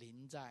星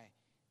临在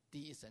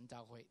第一神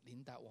召会，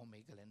临在我们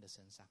每个人的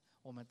身上。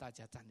我们大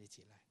家站立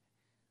起来，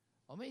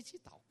我们一起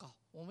祷告。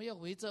我们要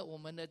围着我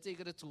们的这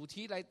个的主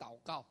题来祷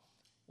告。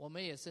我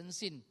们也深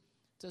信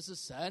这是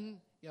神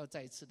要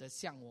再次的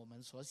向我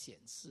们所显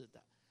示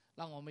的，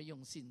让我们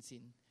用信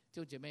心。弟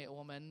兄姐妹，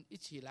我们一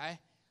起来，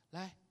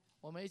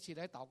我们一起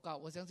来祷告。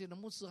我相信的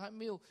牧师还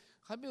没有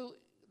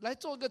来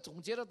做一个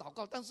总结的祷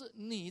告，但是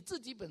你自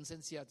己本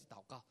身需要去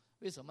祷告。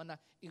为什么呢？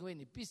因为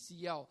你必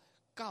须要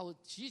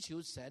祈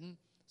求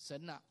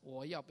神啊，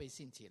我要被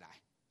兴起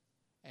来。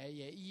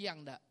也一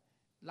样的，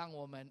让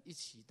我们一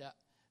起的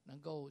能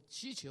够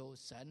祈求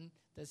神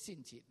的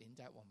兴起临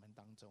在我们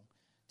当中。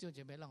弟兄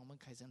姐妹，让我们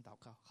开声祷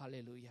告。哈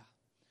利路亚，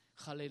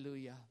哈利路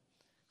亚，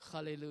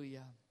哈利路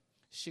亚。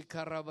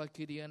Shikaraba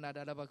kiriana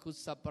daraba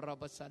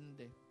kusaparaba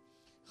sande.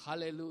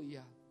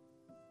 Hallelujah.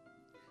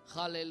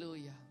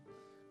 Hallelujah.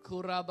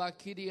 Kuraba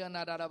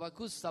kiriana daraba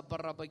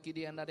kusaparaba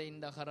kiriana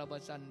inda haraba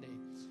sande.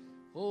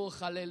 Oh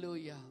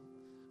hallelujah.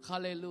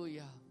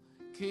 Hallelujah.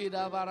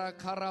 Kirabara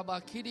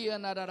karaba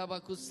kiriana daraba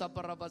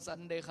kusaparaba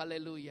sande.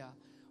 Hallelujah.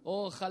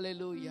 Oh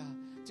hallelujah.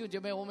 弟兄姐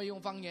妹，我们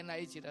用方言来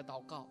一起的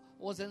祷告。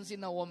我相信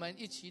呢，我们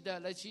一起的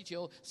来祈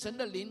求神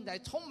的灵来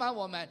充满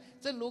我们。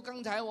正如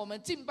刚才我们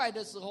敬拜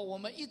的时候，我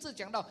们一直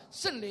讲到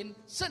圣灵，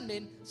圣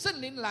灵，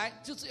圣灵来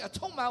就是要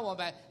充满我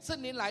们，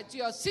圣灵来就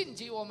要兴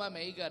起我们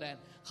每一个人。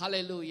哈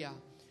利路亚。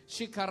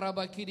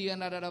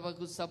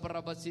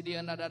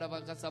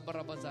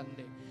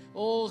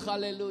哦，哈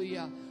利路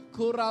亚！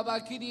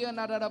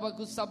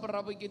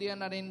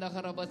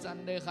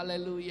哈利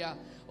路亚！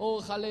哦，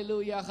哈利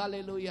路亚，哈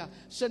利路亚！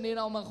圣灵，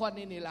让我们欢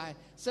迎你来，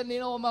圣灵，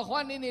让我们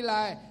欢迎你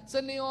来，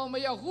圣灵，我们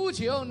要呼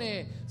求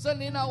你，圣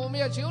灵啊，我们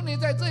要求你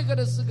在这个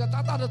的时刻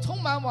大大的充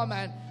满我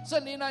们，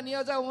圣灵啊，你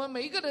要在我们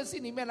每一个人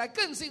心里面来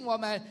更新我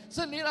们，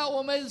圣灵啊，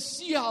我们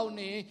需要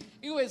你，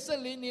因为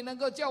圣灵你能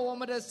够叫我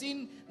们的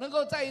心能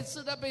够再一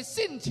次的被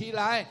兴起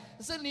来，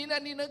圣灵呢，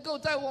你能够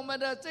在我们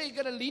的这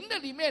个的灵的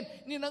里面，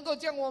你能够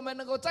将我们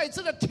能够再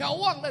次的眺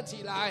望了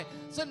起来，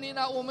圣灵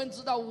啊，我们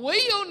知道唯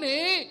有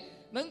你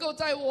能够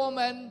在我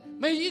们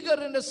每一个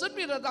人的生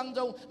命的当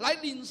中来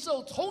领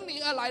受从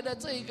你而来的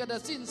这一个的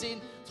信心，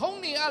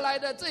从你而来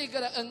的这一个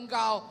的恩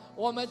膏，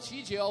我们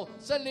祈求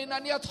圣灵啊，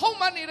你要充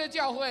满你的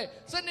教会，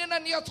圣灵啊，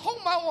你要充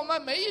满我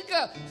们每一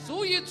个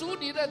属于主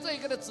你的这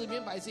个的子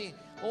民百姓。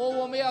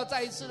我们要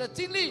再一次的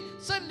经历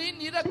圣灵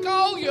你的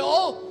膏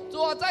油，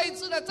主啊，再一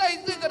次的在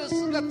这个的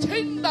时刻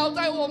倾倒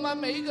在我们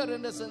每一个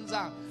人的身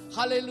上。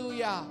哈利路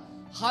亚，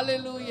哈利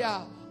路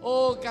亚！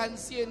哦，感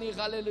谢你，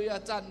哈利路亚，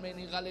赞美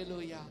你，哈利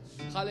路亚，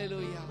哈利路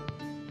亚，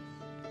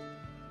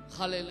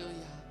哈利路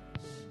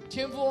亚！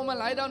天父，我们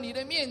来到你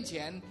的面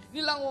前，你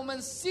让我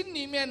们心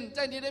里面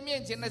在你的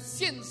面前来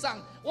献上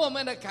我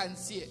们的感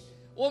谢。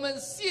我们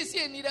谢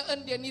谢你的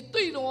恩典，你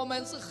对我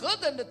们是何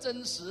等的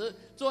真实。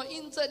主，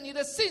因着你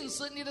的信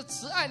实，你的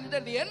慈爱，你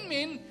的怜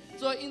悯，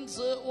主，因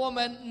此我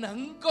们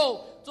能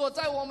够做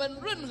在我们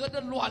任何的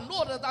软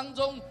弱的当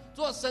中，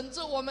做甚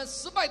至我们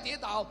失败跌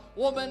倒，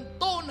我们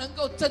都能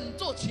够振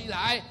作起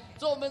来。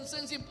主，我们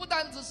深信不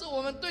单只是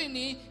我们对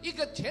你一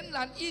个全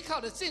然依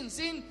靠的信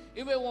心，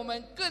因为我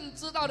们更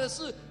知道的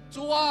是，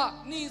主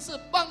啊，你是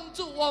帮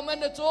助我们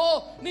的主，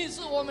你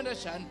是我们的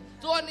神。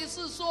主啊，你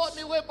是说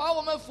你会把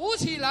我们扶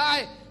起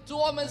来。主，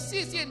我们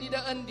谢谢你的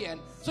恩典。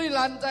虽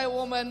然在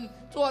我们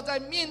在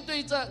面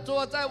对着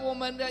在我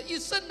们的一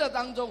生的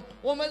当中，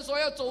我们所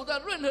要走的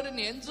任何的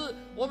年纪，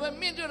我们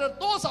面对了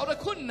多少的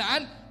困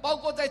难，包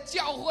括在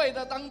教会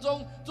的当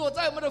中，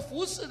在我们的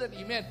服事的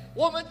里面，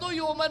我们都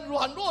有我们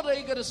软弱的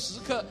一个的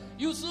时刻。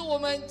有时我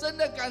们真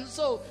的感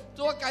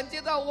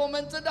觉到我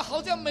们真的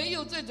好像没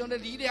有这种的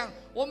力量，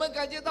我们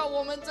感觉到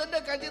我们的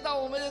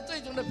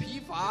这种的疲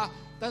乏。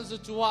但是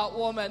主啊，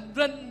我们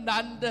仍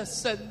然的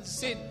深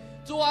信，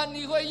主啊，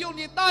你会用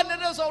你大能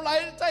的手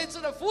来再一次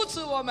的扶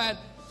持我们。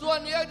主啊，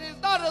你要你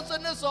大的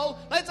神的手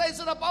来再一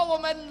次的把我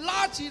们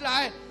拉起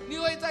来，你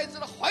会再一次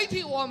的怀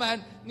替我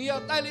们，你要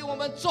带领我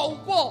们走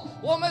过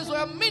我们所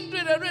要面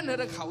对的任何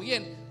的考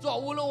验。主啊，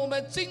无论我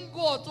们经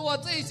过主啊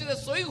这一些的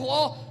水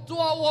火，主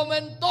啊，我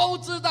们都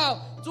知道，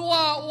主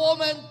啊，我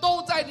们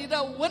都在你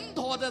的稳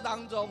妥的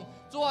当中。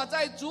主啊，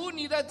在主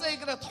你的这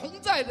个的同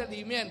在的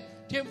里面，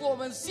天父，我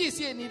们谢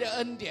谢你的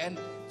恩典。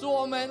主，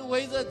我们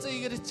围着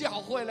这个的教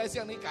会来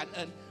向你感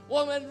恩。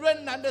我们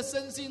仍然的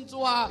深信，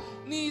主啊，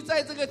你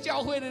在这个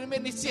教会里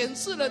面，你显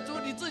示了主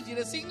你自己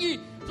的心意。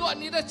主啊，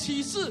你的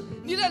启示，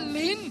你的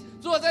灵，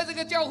主啊，在这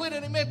个教会的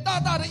里面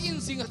大大的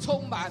运行和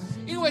充满。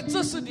因为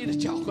这是你的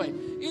教会，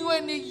因为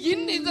你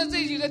引领着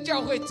这几个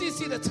教会继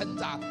续的成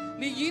长，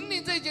你引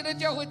领这几个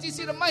教会继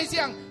续的迈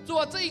向主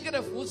啊这一个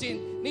的复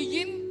兴，你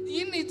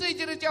引领这一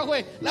届的教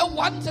会来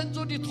完成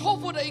主你托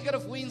付的一个的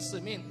福音使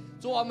命。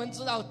主，我们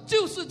知道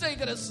就是这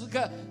个的时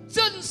刻，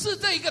正是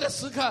这个的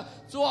时刻。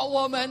主啊，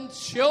我们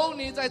求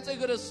你在这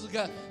个的时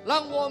刻，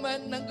让我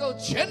们能够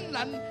全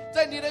然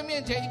在你的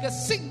面前一个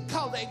信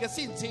靠的一个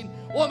信心。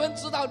我们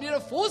知道你的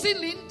福星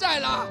临在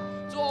了。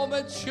主，我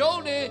们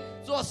求你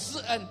做施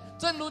恩，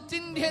正如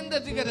今天的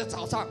这个的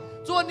早上，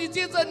主，你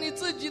借着你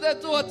自己的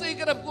做这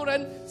个的仆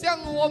人向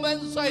我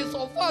们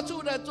所发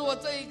出的做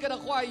这一个的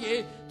话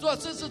语，主，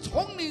这是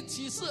从你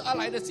启示而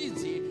来的信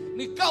息。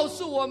你告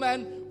诉我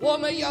们，我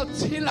们要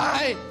起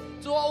来，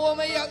主，我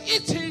们要一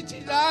起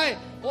起来，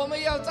我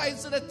们要再一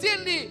次的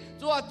建立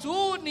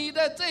主你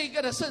的这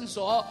个的圣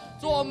所。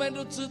主，我们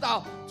都知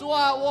道，主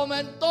啊，我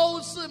们都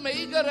是每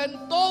一个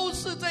人都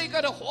是这个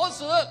的活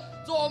石。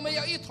主，我们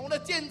要一同的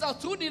建造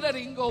主你的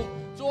灵宫。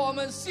主，我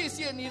们谢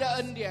谢你的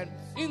恩典，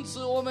因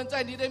此我们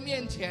在你的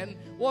面前，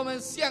我们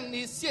向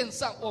你献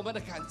上我们的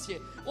感谢。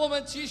我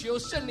们祈求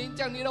圣灵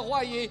将你的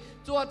话语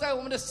主啊在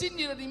我们的心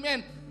里的里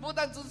面，不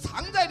但只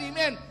藏在里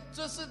面，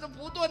这是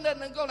不断的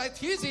能够来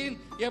提醒，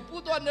也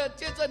不断的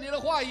借着你的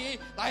话语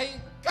来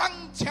刚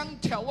强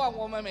眺望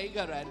我们每一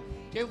个人。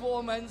天父，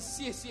我们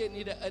谢谢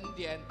你的恩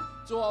典。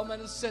主，我们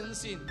深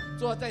信，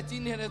主，在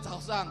今天的早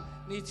上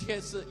你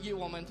确实与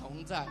我们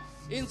同在，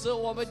因此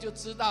我们就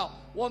知道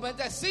我们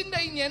在新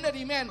的一年的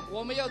里面，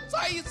我们要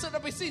再一次的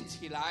被兴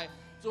起来。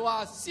主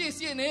啊，谢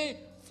谢你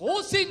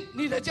复兴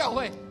你的教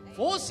会，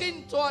复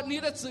兴主你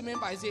的子民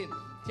百姓。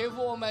天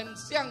父，我们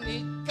向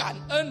你感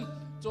恩。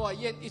主啊，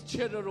愿一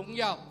切的荣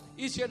耀，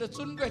一切的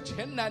尊贵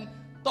全能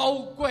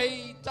都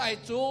归在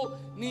主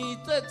你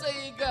的这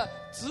一个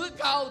至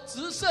高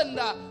至圣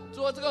的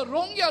做这个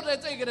荣耀的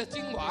这个的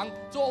君王，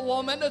做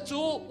我们的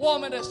主，我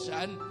们的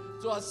神。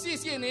主啊，谢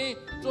谢你，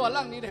主啊，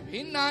让你的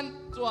平安，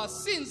主啊，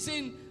信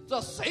心，这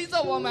随着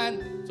我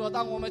们，说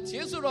当我们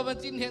结束了我们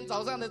今天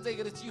早上的这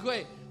个的聚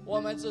会，我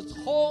们是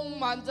充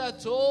满着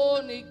主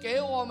你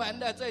给我们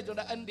的这种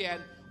的恩典，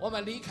我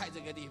们离开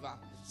这个地方。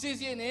谢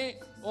谢你，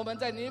我们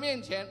在你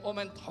面前，我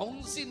们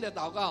同心的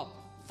祷告，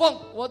奉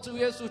我主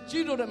耶稣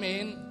基督的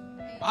名，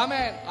阿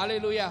们，哈利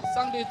路亚。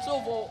上帝祝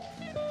福，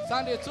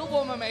上帝祝福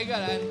我们每一个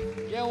人，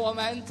愿我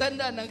们真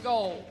的能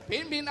够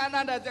平平安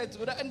安的在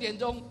主的恩典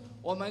中，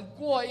我们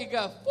过一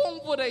个丰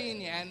富的一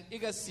年，一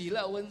个喜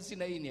乐温馨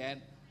的一年，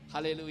哈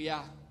利路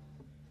亚。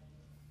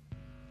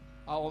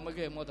好，我们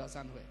可以摸到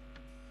散会。